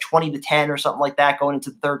semi-competitive, like 20-10 or something like that going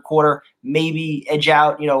into the third quarter, maybe edge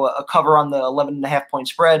out, a cover on the 11.5 point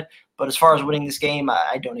spread. But as far as winning this game,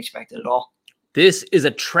 I don't expect it at all. This is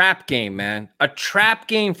a trap game, man. A trap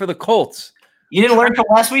game for the Colts. You didn't learn from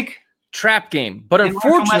last week? Trap game. But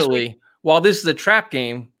unfortunately, while this is a trap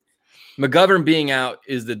game, McGovern being out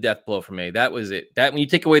is the death blow for me. That was it. That when you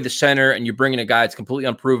take away the center and you bring in a guy that's completely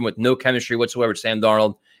unproven with no chemistry whatsoever, Sam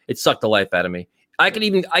Darnold, it sucked the life out of me. I could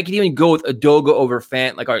even go with Adoga over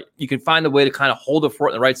Fant. Like, you can find a way to kind of hold the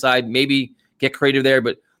fort on the right side, maybe get creative there,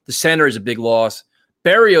 but the center is a big loss.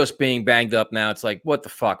 Berrios being banged up now, it's like, what the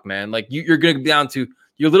fuck, man? Like, you're going to be down to,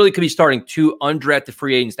 you literally could be starting 2 undrafted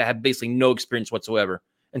free agents that have basically no experience whatsoever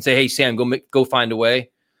and say, hey, Sam, go find a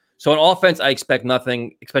way. So on offense, I expect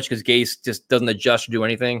nothing, especially because Gase just doesn't adjust or do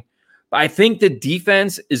anything. But I think the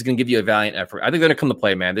defense is going to give you a valiant effort. I think they're going to come to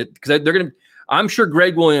play, man, because they're going to. I'm sure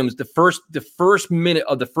Greg Williams, the first minute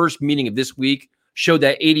of the first meeting of this week, showed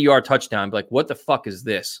that 80-yard touchdown. Be like, what the fuck is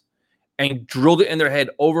this? And drilled it in their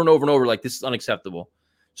head over and over and over, like, this is unacceptable.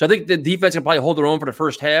 So I think the defense can probably hold their own for the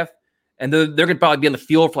first half, and they're going to probably be on the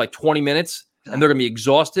field for like 20 minutes, and they're going to be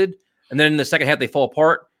exhausted. And then in the second half, they fall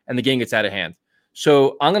apart, and the game gets out of hand.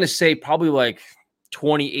 So I'm going to say probably like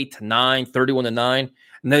 28-9, 31-9.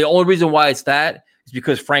 And the only reason why it's that is is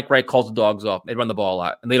because Frank Reich calls the dogs off. They run the ball a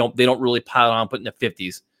lot, and they don't really pile on putting the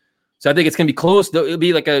 50s. So I think it's going to be close. It'll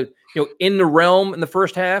be like a in the realm in the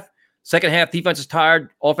first half. Second half, defense is tired,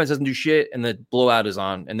 offense doesn't do shit, and the blowout is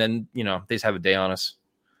on. And then they just have a day on us.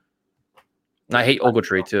 And I hate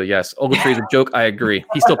Ogletree too. Yes, Ogletree is a joke. I agree.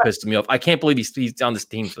 He still pisses me off. I can't believe he's on this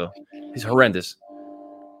team. So he's horrendous.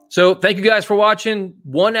 So thank you guys for watching.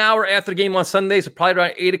 1 hour after the game on Sunday, so probably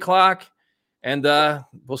around 8 o'clock. And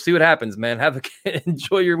we'll see what happens, man.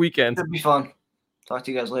 Enjoy your weekend. It'll be fun. Talk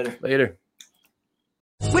to you guys later. Later.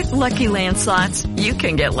 With Lucky Land Slots, you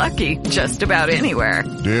can get lucky just about anywhere.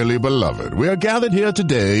 Dearly beloved, we are gathered here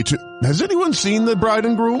today to... Has anyone seen the bride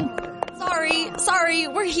and groom? Sorry,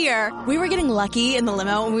 we're here. We were getting lucky in the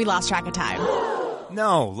limo and we lost track of time.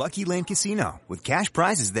 No, Lucky Land Casino, with cash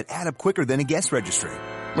prizes that add up quicker than a guest registry.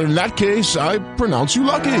 In that case, I pronounce you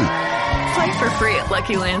lucky. Play for free at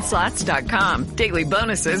LuckyLandSlots.com. Daily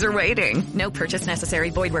bonuses are waiting. No purchase necessary.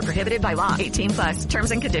 Void where prohibited by law. 18+.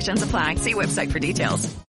 Terms and conditions apply. See website for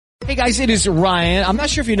details. Hey guys, it is Ryan. I'm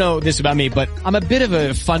not sure if you know this about me, but I'm a bit of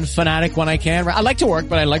a fun fanatic when I can. I like to work,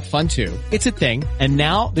 but I like fun too. It's a thing. And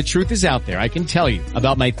now the truth is out there. I can tell you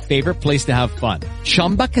about my favorite place to have fun.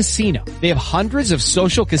 Chumba Casino. They have hundreds of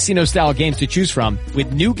social casino style games to choose from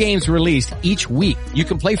with new games released each week. You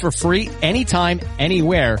can play for free anytime,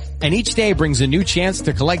 anywhere. And each day brings a new chance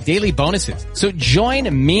to collect daily bonuses. So join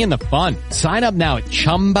me in the fun. Sign up now at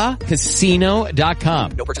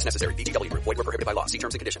ChumbaCasino.com. No purchase necessary. VGW Group. Void where prohibited by law. See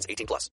terms and conditions. 18+.